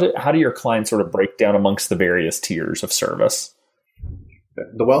guess. How do your clients sort of break down amongst the various tiers of service?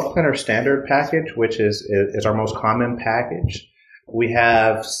 The Wealth Planner Standard package, which is our most common package, we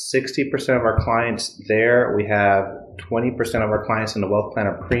have 60% of our clients there. We have 20% of our clients in the Wealth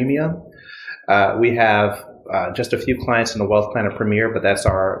Planner Premium. We have just a few clients in the Wealth Planner Premier, but that's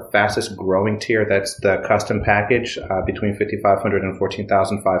our fastest growing tier. That's the custom package between $5,500 and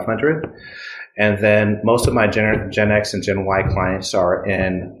 $14,500. And then most of my Gen X and Gen Y clients are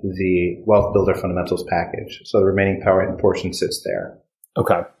in the Wealth Builder Fundamentals package. So the remaining portion sits there.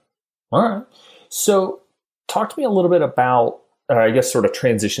 Okay. All right. So talk to me a little bit about, I guess, sort of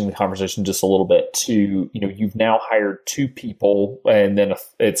transitioning the conversation just a little bit to, you've now hired 2 people and then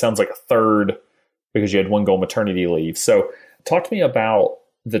it sounds like a third because you had one go on maternity leave. So talk to me about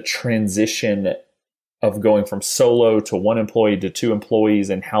the transition of going from solo to 1 employee to 2 employees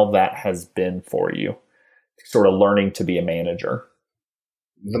and how that has been for you, sort of learning to be a manager.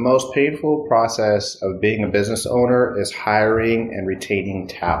 The most painful process of being a business owner is hiring and retaining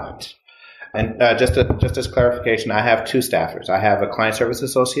talent. And just as clarification, I have 2 staffers. I have a client service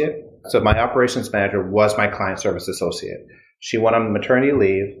associate. So my operations manager was my client service associate. She went on maternity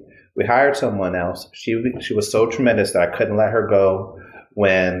leave. We hired someone else. She was so tremendous that I couldn't let her go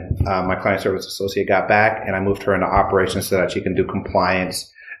when my client service associate got back, and I moved her into operations so that she can do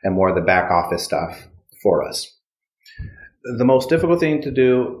compliance and more of the back office stuff for us. The most difficult thing to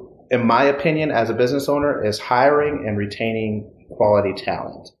do, in my opinion, as a business owner is hiring and retaining quality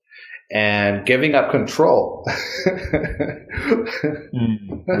talent and giving up control.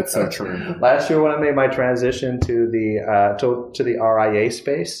 That's so true. Last year when I made my transition to the RIA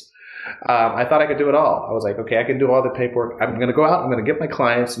space, I thought I could do it all. I was like, okay, I can do all the paperwork. I'm going to go out, I'm going to get my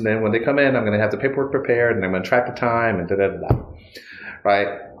clients, and then when they come in, I'm going to have the paperwork prepared, and I'm going to track the time, and da-da-da-da. Right?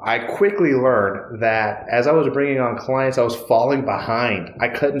 I quickly learned that as I was bringing on clients, I was falling behind. I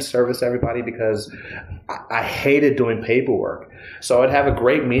couldn't service everybody because I hated doing paperwork. So I'd have a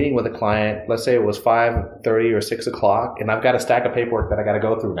great meeting with a client. Let's say it was 5:30 or 6 o'clock, and I've got a stack of paperwork that I got to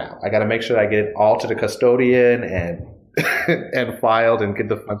go through now. I got to make sure that I get it all to the custodian and and filed and get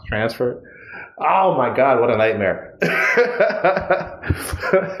the funds transferred. Oh my God, what a nightmare.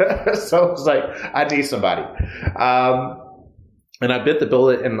 So it's like, I need somebody. And I bit the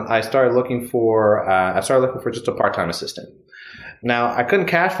bullet and I started looking for just a part-time assistant. Now, I couldn't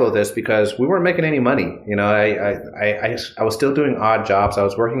cash flow this because we weren't making any money. I was still doing odd jobs. I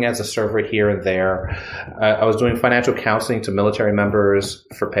was working as a server here and there. I was doing financial counseling to military members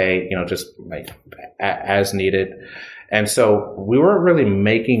for pay, just like as needed. And so we weren't really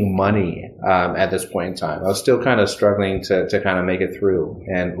making money at this point in time. I was still kind of struggling to kind of make it through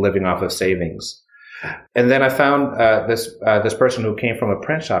and living off of savings. And then I found this person who came from a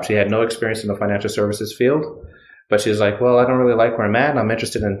print shop. She had no experience in the financial services field, but she was like, well, I don't really like where I'm at. I'm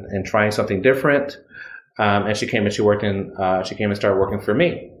interested in trying something different. And she came and she came and started working for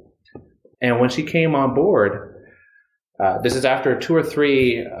me. And when she came on board, this is after 2 or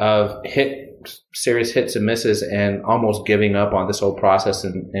 3 of hit serious hits and misses and almost giving up on this whole process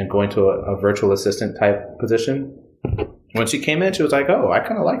and going to a virtual assistant type position. When she came in, she was like, oh, I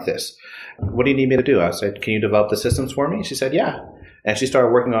kind of like this. What do you need me to do? I said, can you develop the systems for me? She said, yeah. And she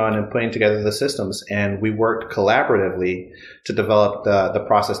started working on and putting together the systems. And we worked collaboratively to develop the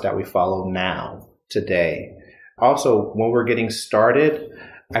process that we follow now, today. Also, when we're getting started,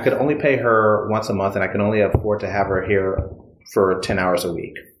 I could only pay her once a month, and I can only afford to have her here for 10 hours a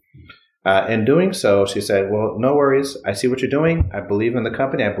week. In doing so, she said, well, no worries. I see what you're doing. I believe in the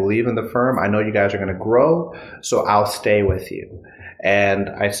company. I believe in the firm. I know you guys are going to grow, so I'll stay with you. And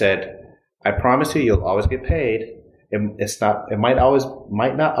I said, I promise you'll always get paid. It might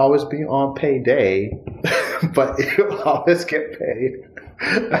not always be on payday, but you'll always get paid.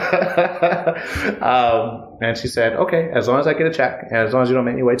 And she said, okay, as long as I get a check, and as long as you don't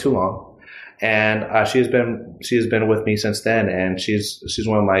make me wait too long. And she has been with me since then, and she's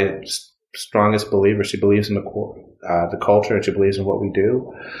one of my strongest believers. She believes in the culture, and she believes in what we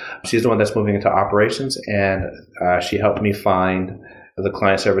do. She's the one that's moving into operations, and she helped me find the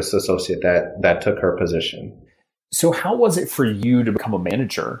client service associate that took her position. So how was it for you to become a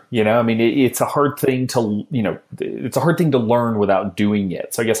manager? I mean, it's a hard thing to, it's a hard thing to learn without doing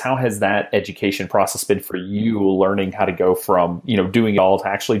it. So I guess how has that education process been for you, learning how to go from, doing it all to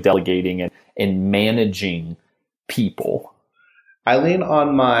actually delegating and managing people? I lean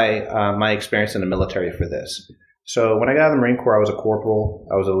on my experience in the military for this. So when I got out of the Marine Corps, I was a corporal.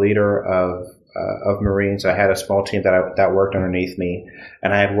 I was a leader of Marines. I had a small team that worked underneath me,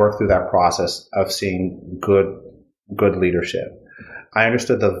 and I had worked through that process of seeing good leadership. I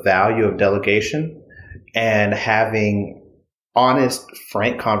understood the value of delegation and having honest,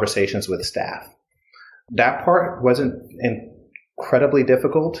 frank conversations with staff. That part wasn't incredibly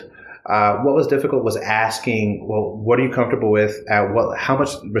difficult. What was difficult was asking, well, what are you comfortable with? How much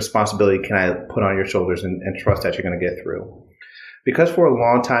responsibility can I put on your shoulders and trust that you're going to get through? Because for a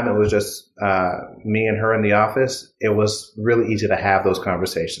long time it was just me and her in the office, it was really easy to have those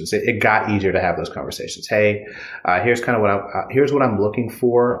conversations. It got easier to have those conversations. Hey, here's what I'm looking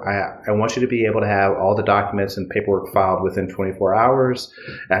for. I want you to be able to have all the documents and paperwork filed within 24 hours.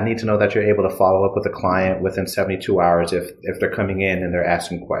 I need to know that you're able to follow up with the client within 72 hours if they're coming in and they're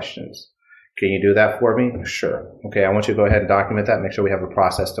asking questions. Can you do that for me? Sure. Okay, I want you to go ahead and document that. Make sure we have a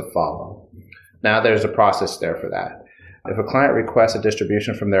process to follow. Now there's a process there for that. If a client requests a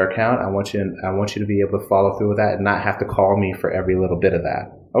distribution from their account, I want you to be able to follow through with that and not have to call me for every little bit of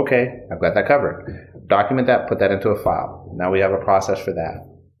that. Okay, I've got that covered. Document that, put that into a file. Now we have a process for that.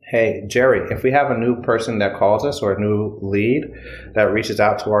 Hey, Jerry, if we have a new person that calls us or a new lead that reaches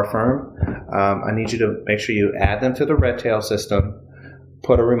out to our firm, I need you to make sure you add them to the Red Tail system,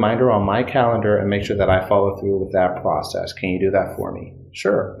 put a reminder on my calendar, and make sure that I follow through with that process. Can you do that for me?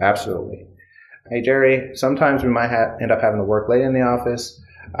 Sure, absolutely. Hey, Jerry, sometimes we might end up having to work late in the office.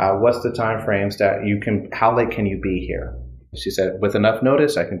 What's the time frames that how late can you be here? She said, with enough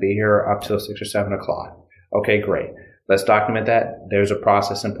notice, I can be here up till 6 or 7 o'clock. Okay, great. Let's document that. There's a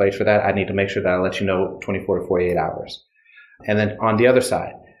process in place for that. I need to make sure that I let you know 24 to 48 hours. And then on the other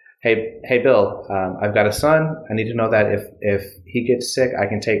side, hey, Bill, I've got a son. I need to know that if he gets sick, I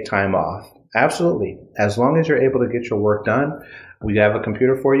can take time off. Absolutely. As long as you're able to get your work done, we have a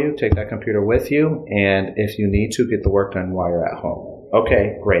computer for you. Take that computer with you. And if you need to, get the work done while you're at home.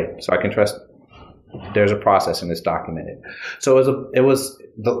 Okay, great. So I can trust there's a process and it's documented. So it was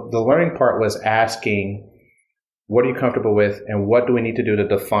the learning part was asking, what are you comfortable with and what do we need to do to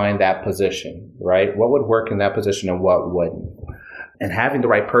define that position, right? What would work in that position and what wouldn't? And having the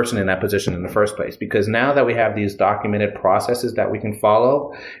right person in that position in the first place. Because now that we have these documented processes that we can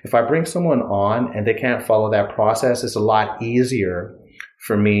follow, if I bring someone on and they can't follow that process, it's a lot easier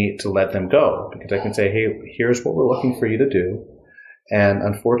for me to let them go. Because I can say, hey, here's what we're looking for you to do. And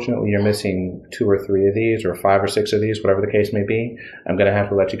unfortunately, you're missing 2 or 3 of these or 5 or 6 of these, whatever the case may be. I'm going to have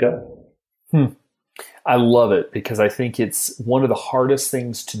to let you go. I love it because I think it's one of the hardest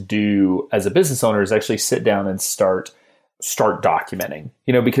things to do as a business owner is actually sit down and start documenting,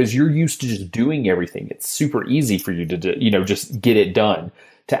 because you're used to just doing everything. It's super easy for you to do, just get it done.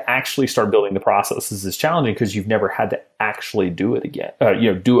 To actually start building the processes is challenging because you've never had to actually do it again,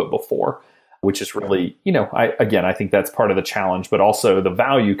 do it before, which is really, I think that's part of the challenge, but also the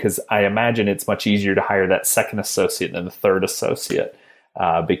value, because I imagine it's much easier to hire that second associate than the third associate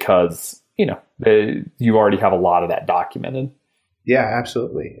because, you already have a lot of that documented. Yeah,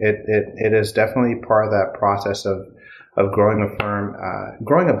 absolutely. It is definitely part of that process of growing a firm,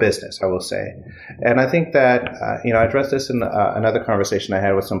 growing a business, I will say. And I think that, I addressed this in another conversation I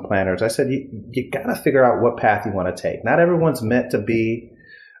had with some planners. I said, you got to figure out what path you want to take. Not everyone's meant to be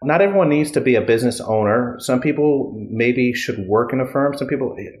Not everyone needs to be a business owner. Some people maybe should work in a firm. Some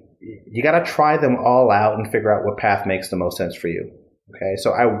people, you got to try them all out and figure out what path makes the most sense for you. Okay.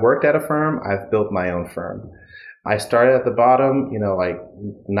 So I worked at a firm. I've built my own firm. I started at the bottom, like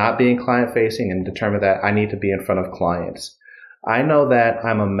not being client facing, and determined that I need to be in front of clients. I know that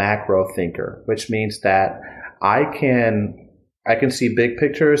I'm a macro thinker, which means that I can see big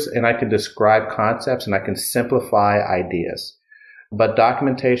pictures and I can describe concepts and I can simplify ideas. But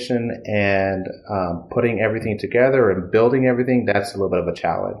documentation and putting everything together and building everything, that's a little bit of a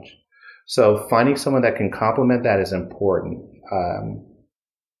challenge. So finding someone that can complement that is important.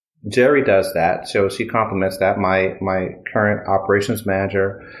 Jerry does that, so she complements that. My current operations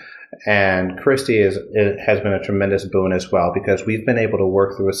manager, and Christy has been a tremendous boon as well, because we've been able to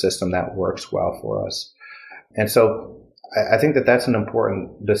work through a system that works well for us. And so I think that that's an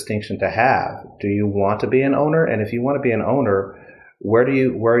important distinction to have. Do you want to be an owner? And if you want to be an owner, where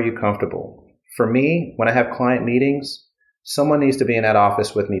are you comfortable? For me, when I have client meetings, someone needs to be in that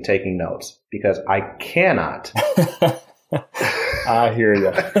office with me taking notes, because I cannot. I hear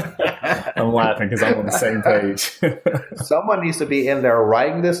you. I'm laughing because I'm on the same page. Someone needs to be in there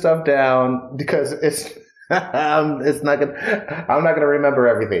writing this stuff down, because I'm not gonna remember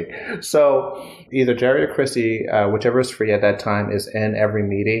everything. So either Jerry or Christy, whichever is free at that time, is in every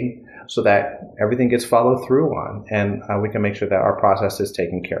meeting, so that everything gets followed through on, and we can make sure that our process is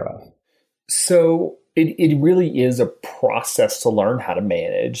taken care of. So it really is a process to learn how to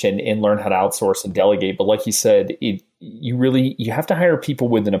manage and learn how to outsource and delegate. But like you said, you have to hire people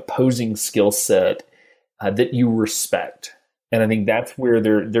with an opposing skill set that you respect. And I think that's where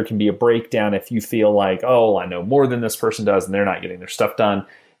there can be a breakdown if you feel like, oh, I know more than this person does and they're not getting their stuff done.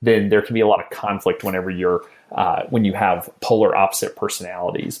 Then there can be a lot of conflict whenever when you have polar opposite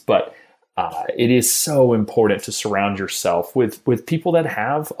personalities. But it is so important to surround yourself with people that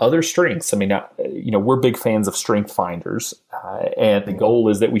have other strengths. I mean, we're big fans of strength finders, and the goal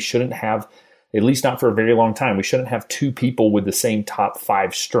is that we shouldn't have, at least not for a very long time, we shouldn't have two people with the same top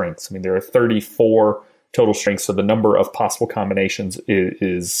 5 strengths. I mean, there are 34 total strengths, so the number of possible combinations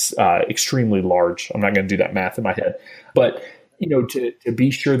is extremely large. I'm not going to do that math in my head, but to be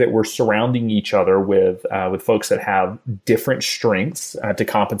sure that we're surrounding each other with folks that have different strengths to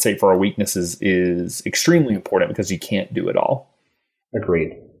compensate for our weaknesses is extremely important, because you can't do it all.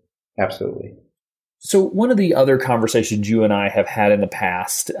 Agreed. Absolutely. So one of the other conversations you and I have had in the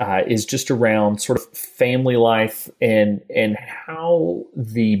past is just around sort of family life and how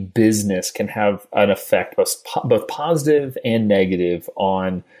the business can have an effect, both positive and negative,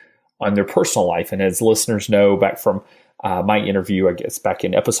 on their personal life. And as listeners know, back from my interview, I guess back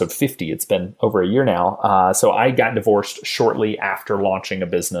in episode 50, it's been over a year now. So I got divorced shortly after launching a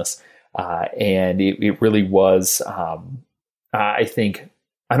business. And it really was, I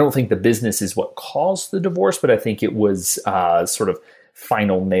don't think the business is what caused the divorce, but I think it was sort of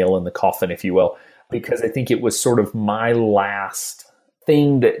final nail in the coffin, if you will, because I think it was sort of my last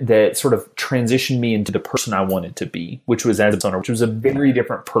thing that sort of transitioned me into the person I wanted to be, which was as a owner, which was a very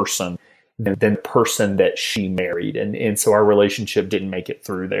different person than the person that she married. And so our relationship didn't make it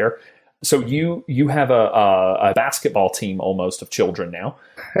through there. So you have a basketball team almost of children now.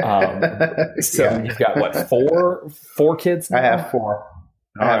 So yeah. You've got what, four kids now? I have 4.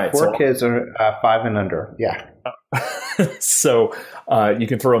 I have 4 kids, 5 and under. Yeah. So you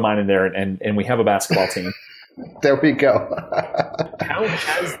can throw mine in there, and we have a basketball team. There we go. How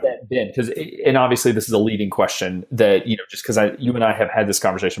has that been? And obviously this is a leading question that, just because you and I have had this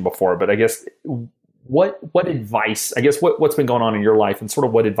conversation before, but I guess what advice, I guess what's been going on in your life, and sort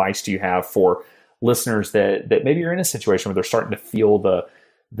of what advice do you have for listeners that maybe are in a situation where they're starting to feel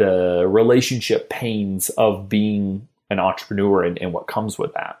the relationship pains of being an entrepreneur and what comes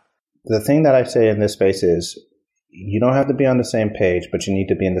with that? The thing that I say in this space is, you don't have to be on the same page, but you need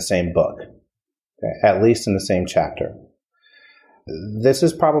to be in the same book, okay? At least in the same chapter. This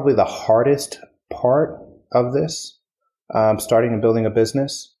is probably the hardest part of this, starting and building a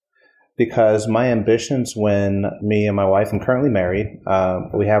business, because my ambitions when me and my wife, I'm currently married,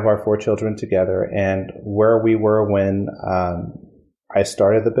 we have our 4 children together, and where we were when I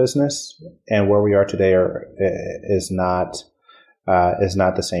started the business and where we are today is not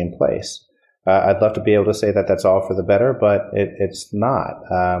the same place. I'd love to be able to say that that's all for the better, but it's not.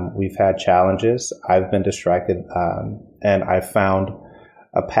 We've had challenges. I've been distracted, and I've found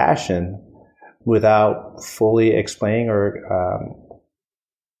a passion without fully explaining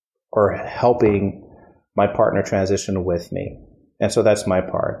or helping my partner transition with me. And so that's my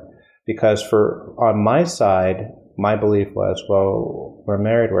part. Because on my side, my belief was, well, we're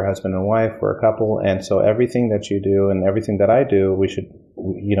married, we're husband and wife, we're a couple, and so everything that you do and everything that I do, we should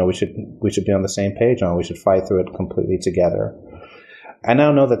we should be on the same page on. We should fight through it completely together. I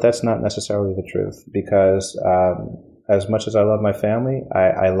now know that that's not necessarily the truth, because as much as I love my family,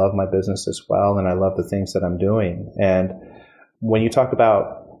 I love my business as well, and I love the things that I'm doing. And when you talk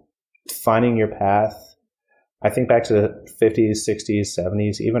about finding your path, I think back to the 50s, 60s,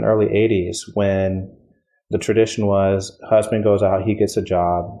 70s, even early 80s, when the tradition was husband goes out, he gets a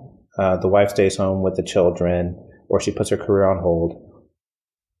job, the wife stays home with the children, or she puts her career on hold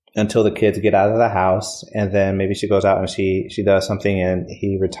until the kids get out of the house, and then maybe she goes out and she does something and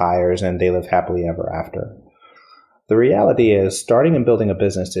he retires and they live happily ever after. The reality is starting and building a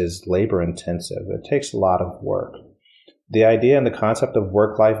business is labor intensive. It takes a lot of work. The idea and the concept of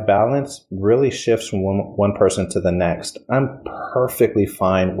work-life balance really shifts from one person to the next. I'm perfectly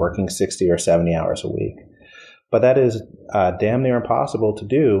fine working 60 or 70 hours a week, but that is damn near impossible to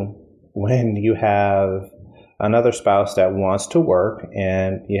do when you have another spouse that wants to work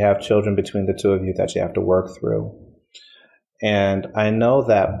and you have children between the two of you that you have to work through. And I know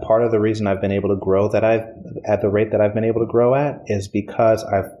that part of the reason I've been able to grow at the rate that I've been able to grow at is because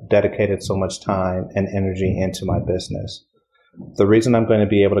I've dedicated so much time and energy into my business. The reason I'm going to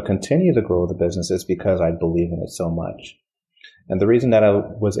be able to continue to grow the business is because I believe in it so much. And the reason that I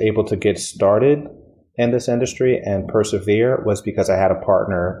was able to get started in this industry and persevere was because I had a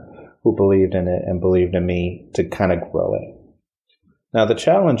partner who believed in it and believed in me to kind of grow it. Now, the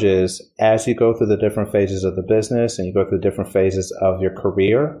challenge is, as you go through the different phases of the business and you go through the different phases of your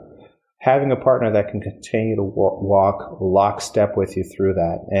career, having a partner that can continue to walk lockstep with you through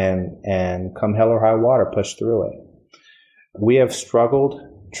that and come hell or high water, push through it. We have struggled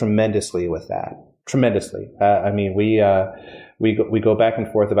tremendously with that. Tremendously. We go back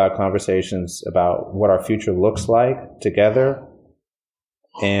and forth about conversations about what our future looks like together.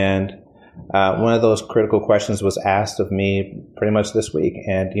 And one of those critical questions was asked of me pretty much this week.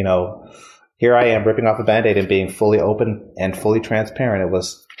 And, here I am ripping off a Band-Aid and being fully open and fully transparent.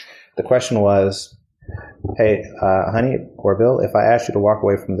 The question was, hey, honey or Bill, if I asked you to walk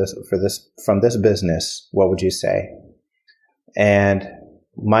away from this business, what would you say? And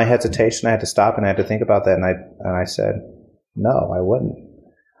my hesitation, I had to stop and I had to think about that. And I said, no, I wouldn't,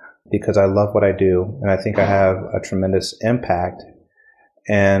 because I love what I do. And I think I have a tremendous impact.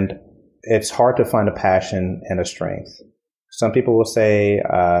 And it's hard to find a passion and a strength. Some people will say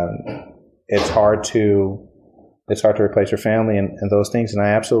it's hard to replace your family and those things, and I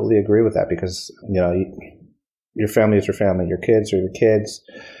absolutely agree with that, because your family is your family, your kids are your kids,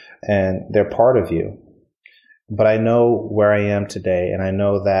 and they're part of you. But I know where I am today, and I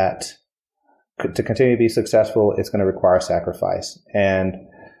know that to continue to be successful, it's going to require sacrifice, and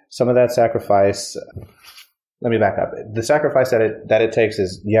some of that sacrifice. Let me back up. The sacrifice that it takes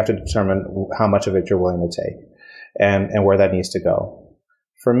is you have to determine how much of it you're willing to take and where that needs to go.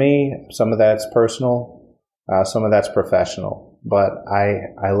 For me, some of that's personal, some of that's professional, but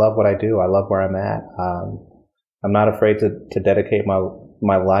I love what I do. I love where I'm at. I'm not afraid to dedicate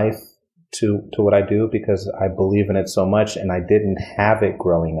my life to what I do because I believe in it so much, and I didn't have it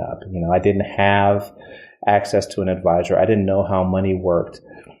growing up. I didn't have access to an advisor. I didn't know how money worked.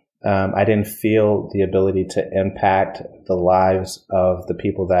 I didn't feel the ability to impact the lives of the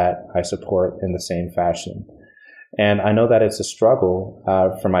people that I support in the same fashion. And I know that it's a struggle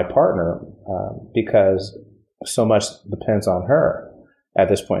for my partner because so much depends on her at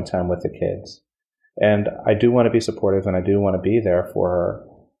this point in time with the kids. And I do want to be supportive and I do want to be there for her,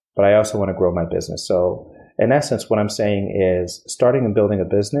 but I also want to grow my business. So in essence, what I'm saying is starting and building a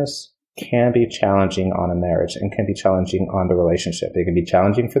business can be challenging on a marriage and can be challenging on the relationship. It can be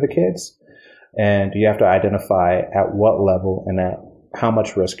challenging for the kids, and you have to identify at what level and at how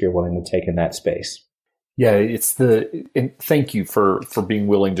much risk you're willing to take in that space. Yeah, and thank you for being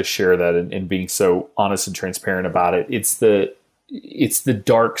willing to share that and being so honest and transparent about it. It's the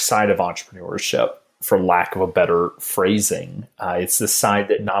dark side of entrepreneurship, for lack of a better phrasing. It's the side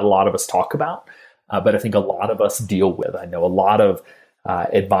that not a lot of us talk about, but I think a lot of us deal with. I know a lot of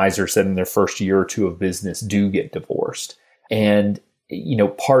advisors that in their first year or two of business do get divorced. And, in the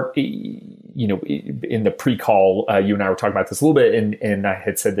pre-call, you and I were talking about this a little bit, and I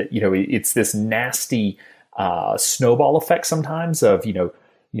had said that, it's this nasty snowball effect sometimes of,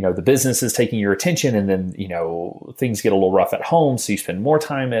 the business is taking your attention, and then, things get a little rough at home. So you spend more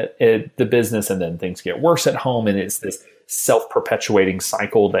time at the business, and then things get worse at home. And it's this self-perpetuating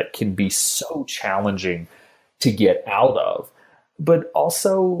cycle that can be so challenging to get out of. But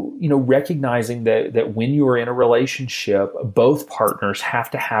also, recognizing that when you are in a relationship, both partners have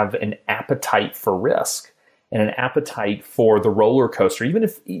to have an appetite for risk and an appetite for the roller coaster. Even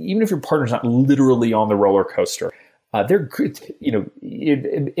if your partner's not literally on the roller coaster, they're good,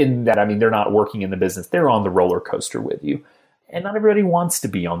 in that, I mean, they're not working in the business. They're on the roller coaster with you. And not everybody wants to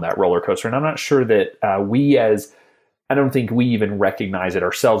be on that roller coaster. And I'm not sure that I don't think we even recognize it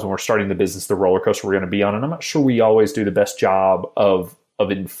ourselves when we're starting the business, the roller coaster we're going to be on. And I'm not sure we always do the best job of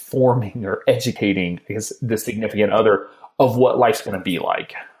informing or educating, I guess, the significant other of what life's going to be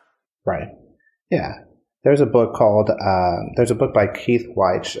like. Right. Yeah. There's a book by Keith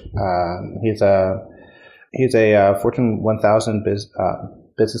Weich. He's a Fortune 1000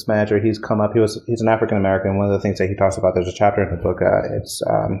 business manager. He's an African American. One of the things that he talks about, there's a chapter in the book.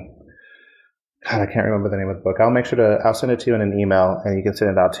 I can't remember the name of the book. I'll send it to you in an email, and you can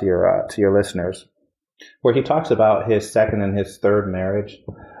send it out to your listeners, where he talks about his second and his third marriage,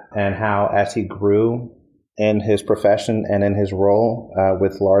 and how as he grew in his profession and in his role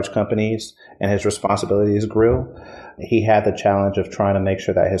with large companies, and his responsibilities grew, he had the challenge of trying to make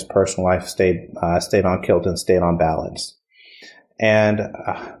sure that his personal life stayed on kilt and stayed on balance. And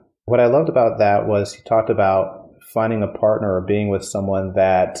what I loved about that was he talked about finding a partner or being with someone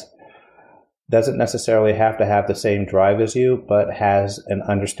that doesn't necessarily have to have the same drive as you, but has an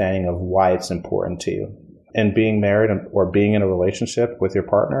understanding of why it's important to you. And being married or being in a relationship with your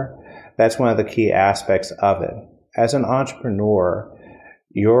partner, that's one of the key aspects of it. As an entrepreneur,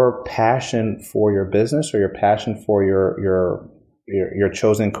 your passion for your business or your passion for your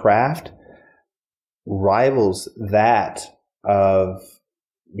chosen craft rivals that of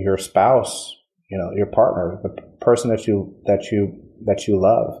your spouse, your partner, the person that you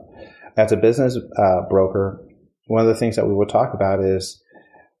love. As a business broker, one of the things that we would talk about is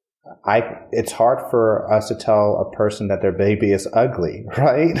it's hard for us to tell a person that their baby is ugly,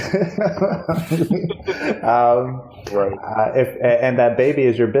 right? And that baby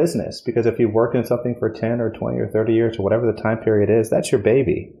is your business, because if you've worked in something for 10 or 20 or 30 years or whatever the time period is, that's your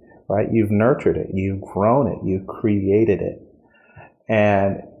baby, right? You've nurtured it, you've grown it, you've created it.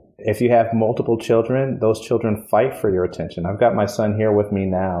 And if you have multiple children, those children fight for your attention. I've got my son here with me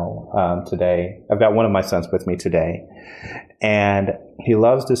now today. I've got one of my sons with me today. And he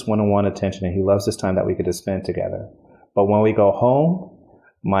loves this one-on-one attention, and he loves this time that we get to spend together. But when we go home,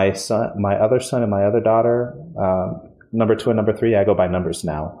 my other son and my other daughter, number 2 and number 3, I go by numbers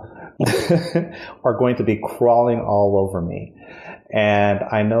now, are going to be crawling all over me. And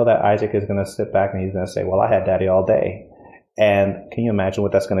I know that Isaac is going to sit back and he's going to say, well, I had daddy all day. And can you imagine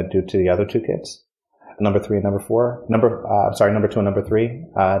what that's going to do to the other 2 kids? Number 3 and number 4. Number 2 and number 3,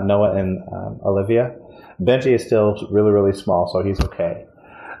 Noah and Olivia. Benji is still really, really small, so he's okay.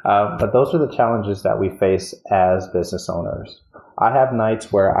 But those are the challenges that we face as business owners. I have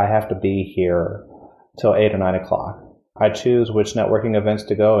nights where I have to be here till 8 or 9 o'clock. I choose which networking events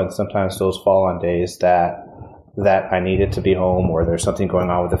to go, and sometimes those fall on days that I needed to be home or there's something going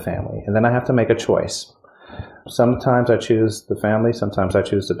on with the family. And then I have to make a choice. Sometimes I choose the family, sometimes I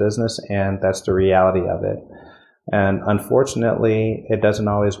choose the business, and that's the reality of it. And unfortunately, it doesn't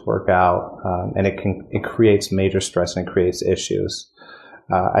always work out, and it creates major stress and creates issues.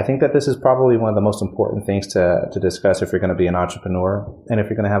 I think that this is probably one of the most important things to discuss if you're going to be an entrepreneur, and if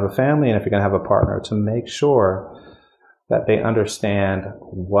you're going to have a family, and if you're going to have a partner, to make sure that they understand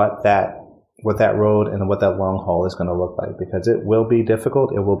what that road and what that long haul is going to look like, because it will be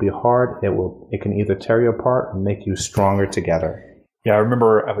difficult, it will be hard, it can either tear you apart or make you stronger together. Yeah, I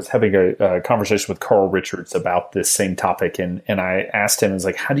remember I was having a conversation with Carl Richards about this same topic, and I asked him, I was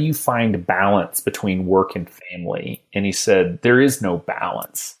like, how do you find balance between work and family? And he said, there is no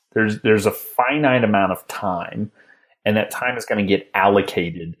balance. There's a finite amount of time, and that time is going to get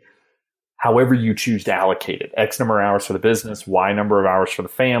allocated however you choose to allocate it. X number of hours for the business, Y number of hours for the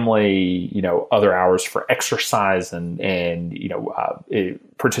family, other hours for exercise and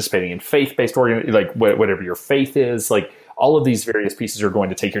participating in faith-based whatever your faith is, like all of these various pieces are going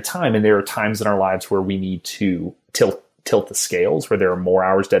to take your time. And there are times in our lives where we need to tilt the scales, where there are more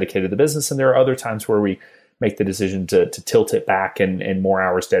hours dedicated to the business. And there are other times where we make the decision to tilt it back and more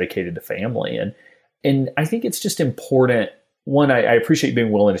hours dedicated to family. And I think it's just important. One, I appreciate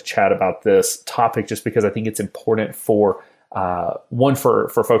being willing to chat about this topic, just because I think it's important for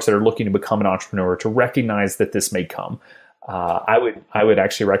folks that are looking to become an entrepreneur to recognize that this may come. I would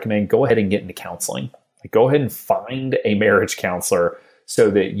actually recommend go ahead and get into counseling. Go ahead and find a marriage counselor so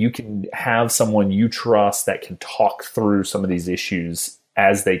that you can have someone you trust that can talk through some of these issues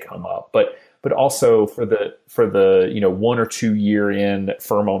as they come up. But also for the 1 or 2 year in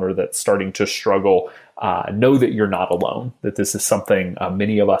firm owner that's starting to struggle, know that you're not alone, that this is something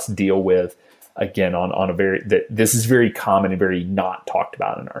many of us deal with, again, on a that this is very common and very not talked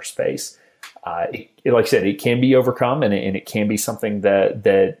about in our space. like I said, it can be overcome, and it can be something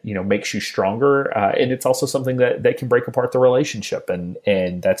that makes you stronger, and it's also something that can break apart the relationship,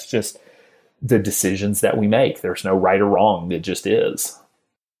 and that's just the decisions that we make. There's no right or wrong; it just is.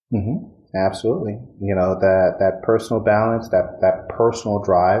 Mm-hmm. Absolutely, that personal balance, that personal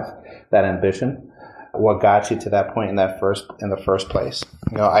drive, that ambition, what got you to that point in the first place.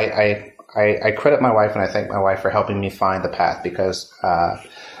 I credit my wife and I thank my wife for helping me find the path, because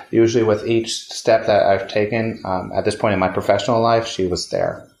usually with each step that I've taken at this point in my professional life, she was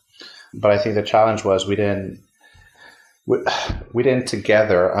there. But I think the challenge was we didn't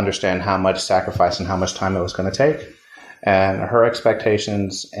together understand how much sacrifice and how much time it was going to take. And her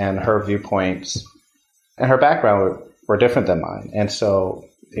expectations and her viewpoints and her background were different than mine. And so,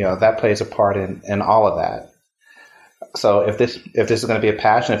 that plays a part in all of that. So if this is going to be a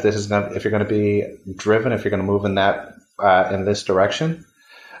passion, if you're going to be driven, if you're going to move in this direction,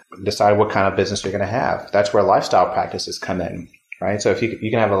 decide what kind of business you're going to have. That's where lifestyle practices come in, right? So if you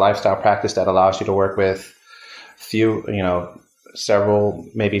can have a lifestyle practice that allows you to work with several,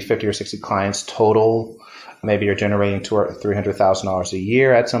 maybe 50 or 60 clients total. Maybe you're generating $200,000 or $300,000 a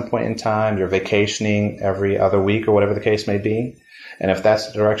year at some point in time. You're vacationing every other week or whatever the case may be. And if that's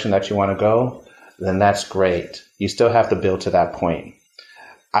the direction that you want to go, then that's great. You still have to build to that point.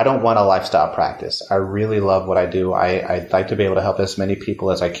 I don't want a lifestyle practice. I really love what I do. I'd like to be able to help as many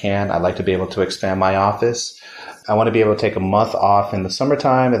people as I can. I'd like to be able to expand my office. I want to be able to take a month off in the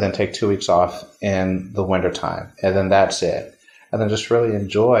summertime and then take 2 weeks off in the wintertime. And then that's it. And then just really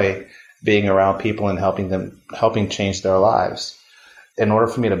enjoy being around people and helping change their lives. In order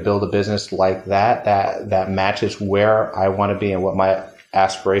for me to build a business like that matches where I want to be and what my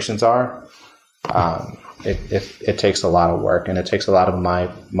aspirations are, it takes a lot of work and it takes a lot of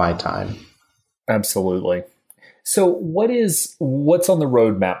my time. Absolutely. So what's on the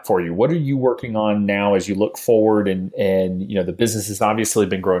roadmap for you? What are you working on now as you look forward? And the business has obviously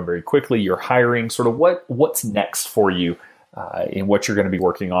been growing very quickly. You're hiring. Sort of what's next for you in what you're going to be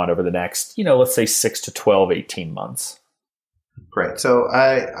working on over the next, let's say 6 to 12, 18 months? Great. So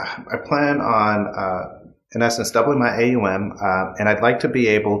I plan on, in essence, doubling my AUM, and I'd like to be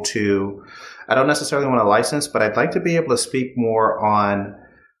able to, I don't necessarily want a license, but I'd like to be able to speak more on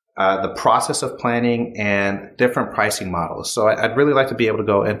the process of planning and different pricing models. So I'd really like to be able to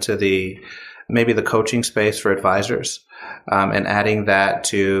go into maybe the coaching space for advisors, and adding that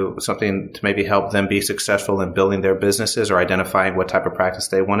to something to maybe help them be successful in building their businesses or identifying what type of practice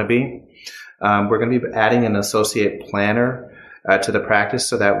they want to be. We're going to be adding an associate planner to the practice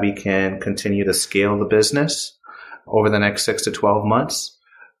so that we can continue to scale the business over the next 6 to 12 months.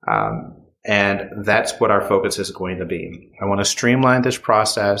 And that's what our focus is going to be. I want to streamline this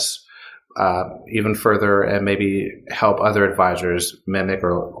process even further and maybe help other advisors mimic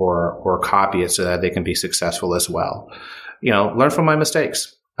or copy it so that they can be successful as well. Learn from my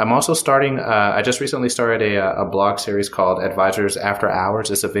mistakes. I'm also starting, I just recently started a blog series called Advisors After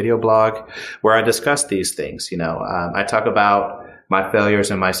Hours. It's a video blog where I discuss these things. I talk about my failures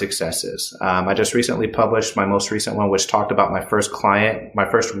and my successes. I just recently published my most recent one, which talked about my first client, my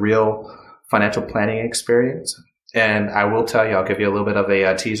first real financial planning experience. And I will tell you, I'll give you a little bit of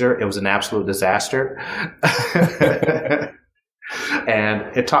a teaser. It was an absolute disaster.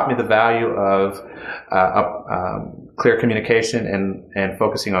 And it taught me the value of clear communication and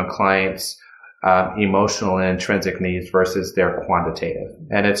focusing on clients' emotional and intrinsic needs versus their quantitative.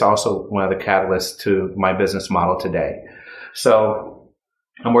 And it's also one of the catalysts to my business model today. So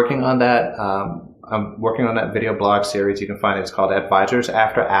I'm working on that. I'm working on that video blog series. You can find it. It's called Advisors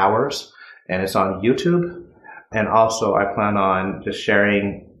After Hours, and it's on YouTube. And also, I plan on just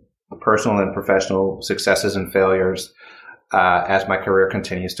sharing personal and professional successes and failures as my career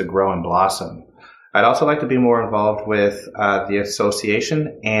continues to grow and blossom. I'd also like to be more involved with the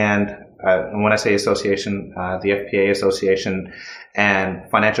association and when I say association, the FPA Association and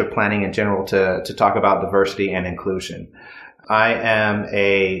financial planning in general to talk about diversity and inclusion. I am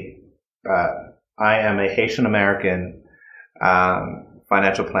a Haitian American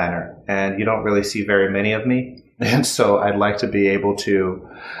financial planner, and you don't really see very many of me. And so I'd like to be able to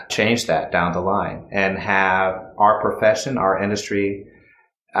change that down the line and have our profession, our industry,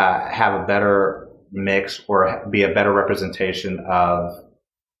 have a better mix or be a better representation of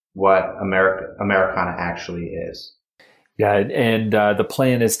what Americana actually is. Yeah, and the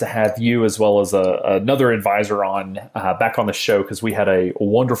plan is to have you as well as another advisor on back on the show, because we had a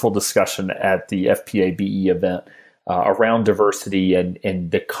wonderful discussion at the FPA BE event around diversity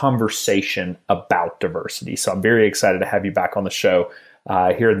and the conversation about diversity. So I'm very excited to have you back on the show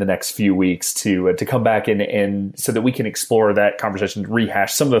here in the next few weeks to come back and so that we can explore that conversation,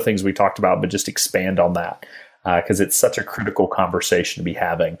 rehash some of the things we talked about, but just expand on that because it's such a critical conversation to be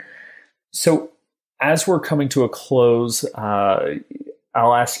having. So as we're coming to a close, I'll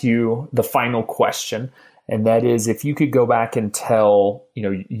ask you the final question, and that is if you could go back and tell,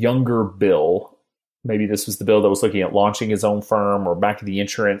 younger Bill, maybe this was the Bill that was looking at launching his own firm or back to the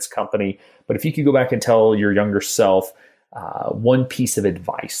insurance company, but if you could go back and tell your younger self one piece of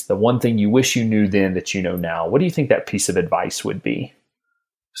advice, the one thing you wish you knew then that you know now, what do you think that piece of advice would be?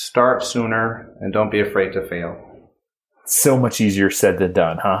 Start sooner and don't be afraid to fail. So much easier said than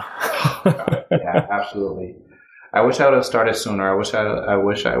done, huh? Yeah, absolutely. I wish I would have started sooner. I wish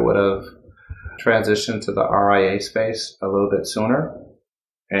I would have transitioned to the RIA space a little bit sooner,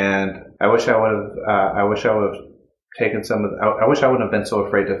 and I wish I would have taken I wish I wouldn't have been so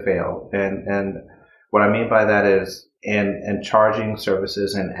afraid to fail. And what I mean by that is in charging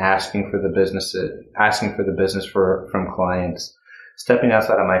services and asking for the business from clients, stepping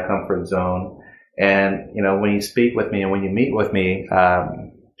outside of my comfort zone. And, when you speak with me and when you meet with me,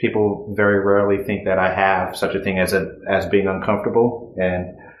 people very rarely think that I have such a thing as being uncomfortable.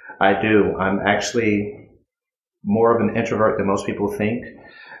 And I do. I'm actually more of an introvert than most people think.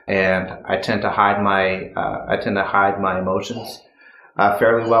 And I tend to hide my emotions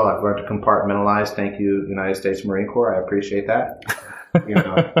fairly well. I've learned to compartmentalize. Thank you, United States Marine Corps. I appreciate that.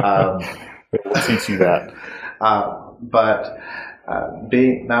 We'll teach you that. But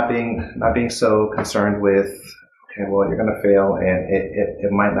not being so concerned with, okay, well, you're going to fail and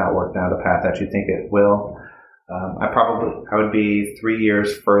it might not work down the path that you think it will. I would be 3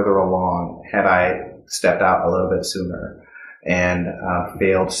 years further along had I stepped out a little bit sooner and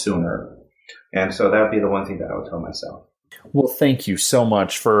failed sooner. And so that would be the one thing that I would tell myself. Well, thank you so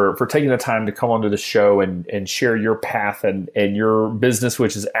much for taking the time to come onto the show and share your path and your business,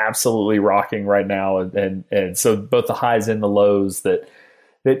 which is absolutely rocking right now. And so both the highs and the lows that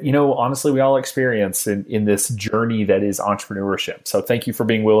honestly, we all experience in this journey that is entrepreneurship. So thank you for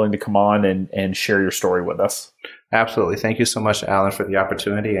being willing to come on and share your story with us. Absolutely. Thank you so much, Alan, for the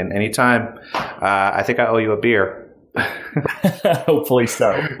opportunity. And anytime, I think I owe you a beer. Hopefully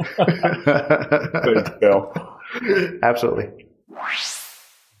so. Good, Bill. Absolutely.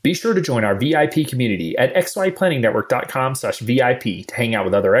 Be sure to join our VIP community at xyplanningnetwork.com/VIP to hang out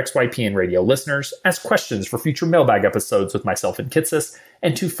with other XYPN radio listeners, ask questions for future mailbag episodes with myself and Kitsis,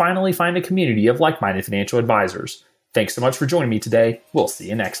 and to finally find a community of like-minded financial advisors. Thanks so much for joining me today. We'll see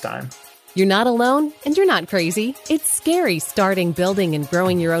you next time. You're not alone, and you're not crazy. It's scary starting, building, and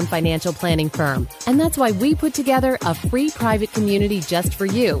growing your own financial planning firm. And that's why we put together a free private community just for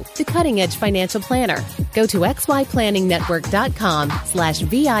you, the Cutting Edge Financial Planner. Go to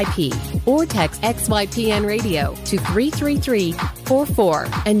xyplanningnetwork.com/VIP or text XYPN Radio to 33344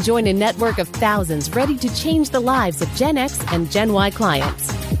 and join a network of thousands ready to change the lives of Gen X and Gen Y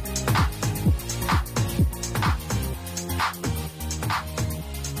clients.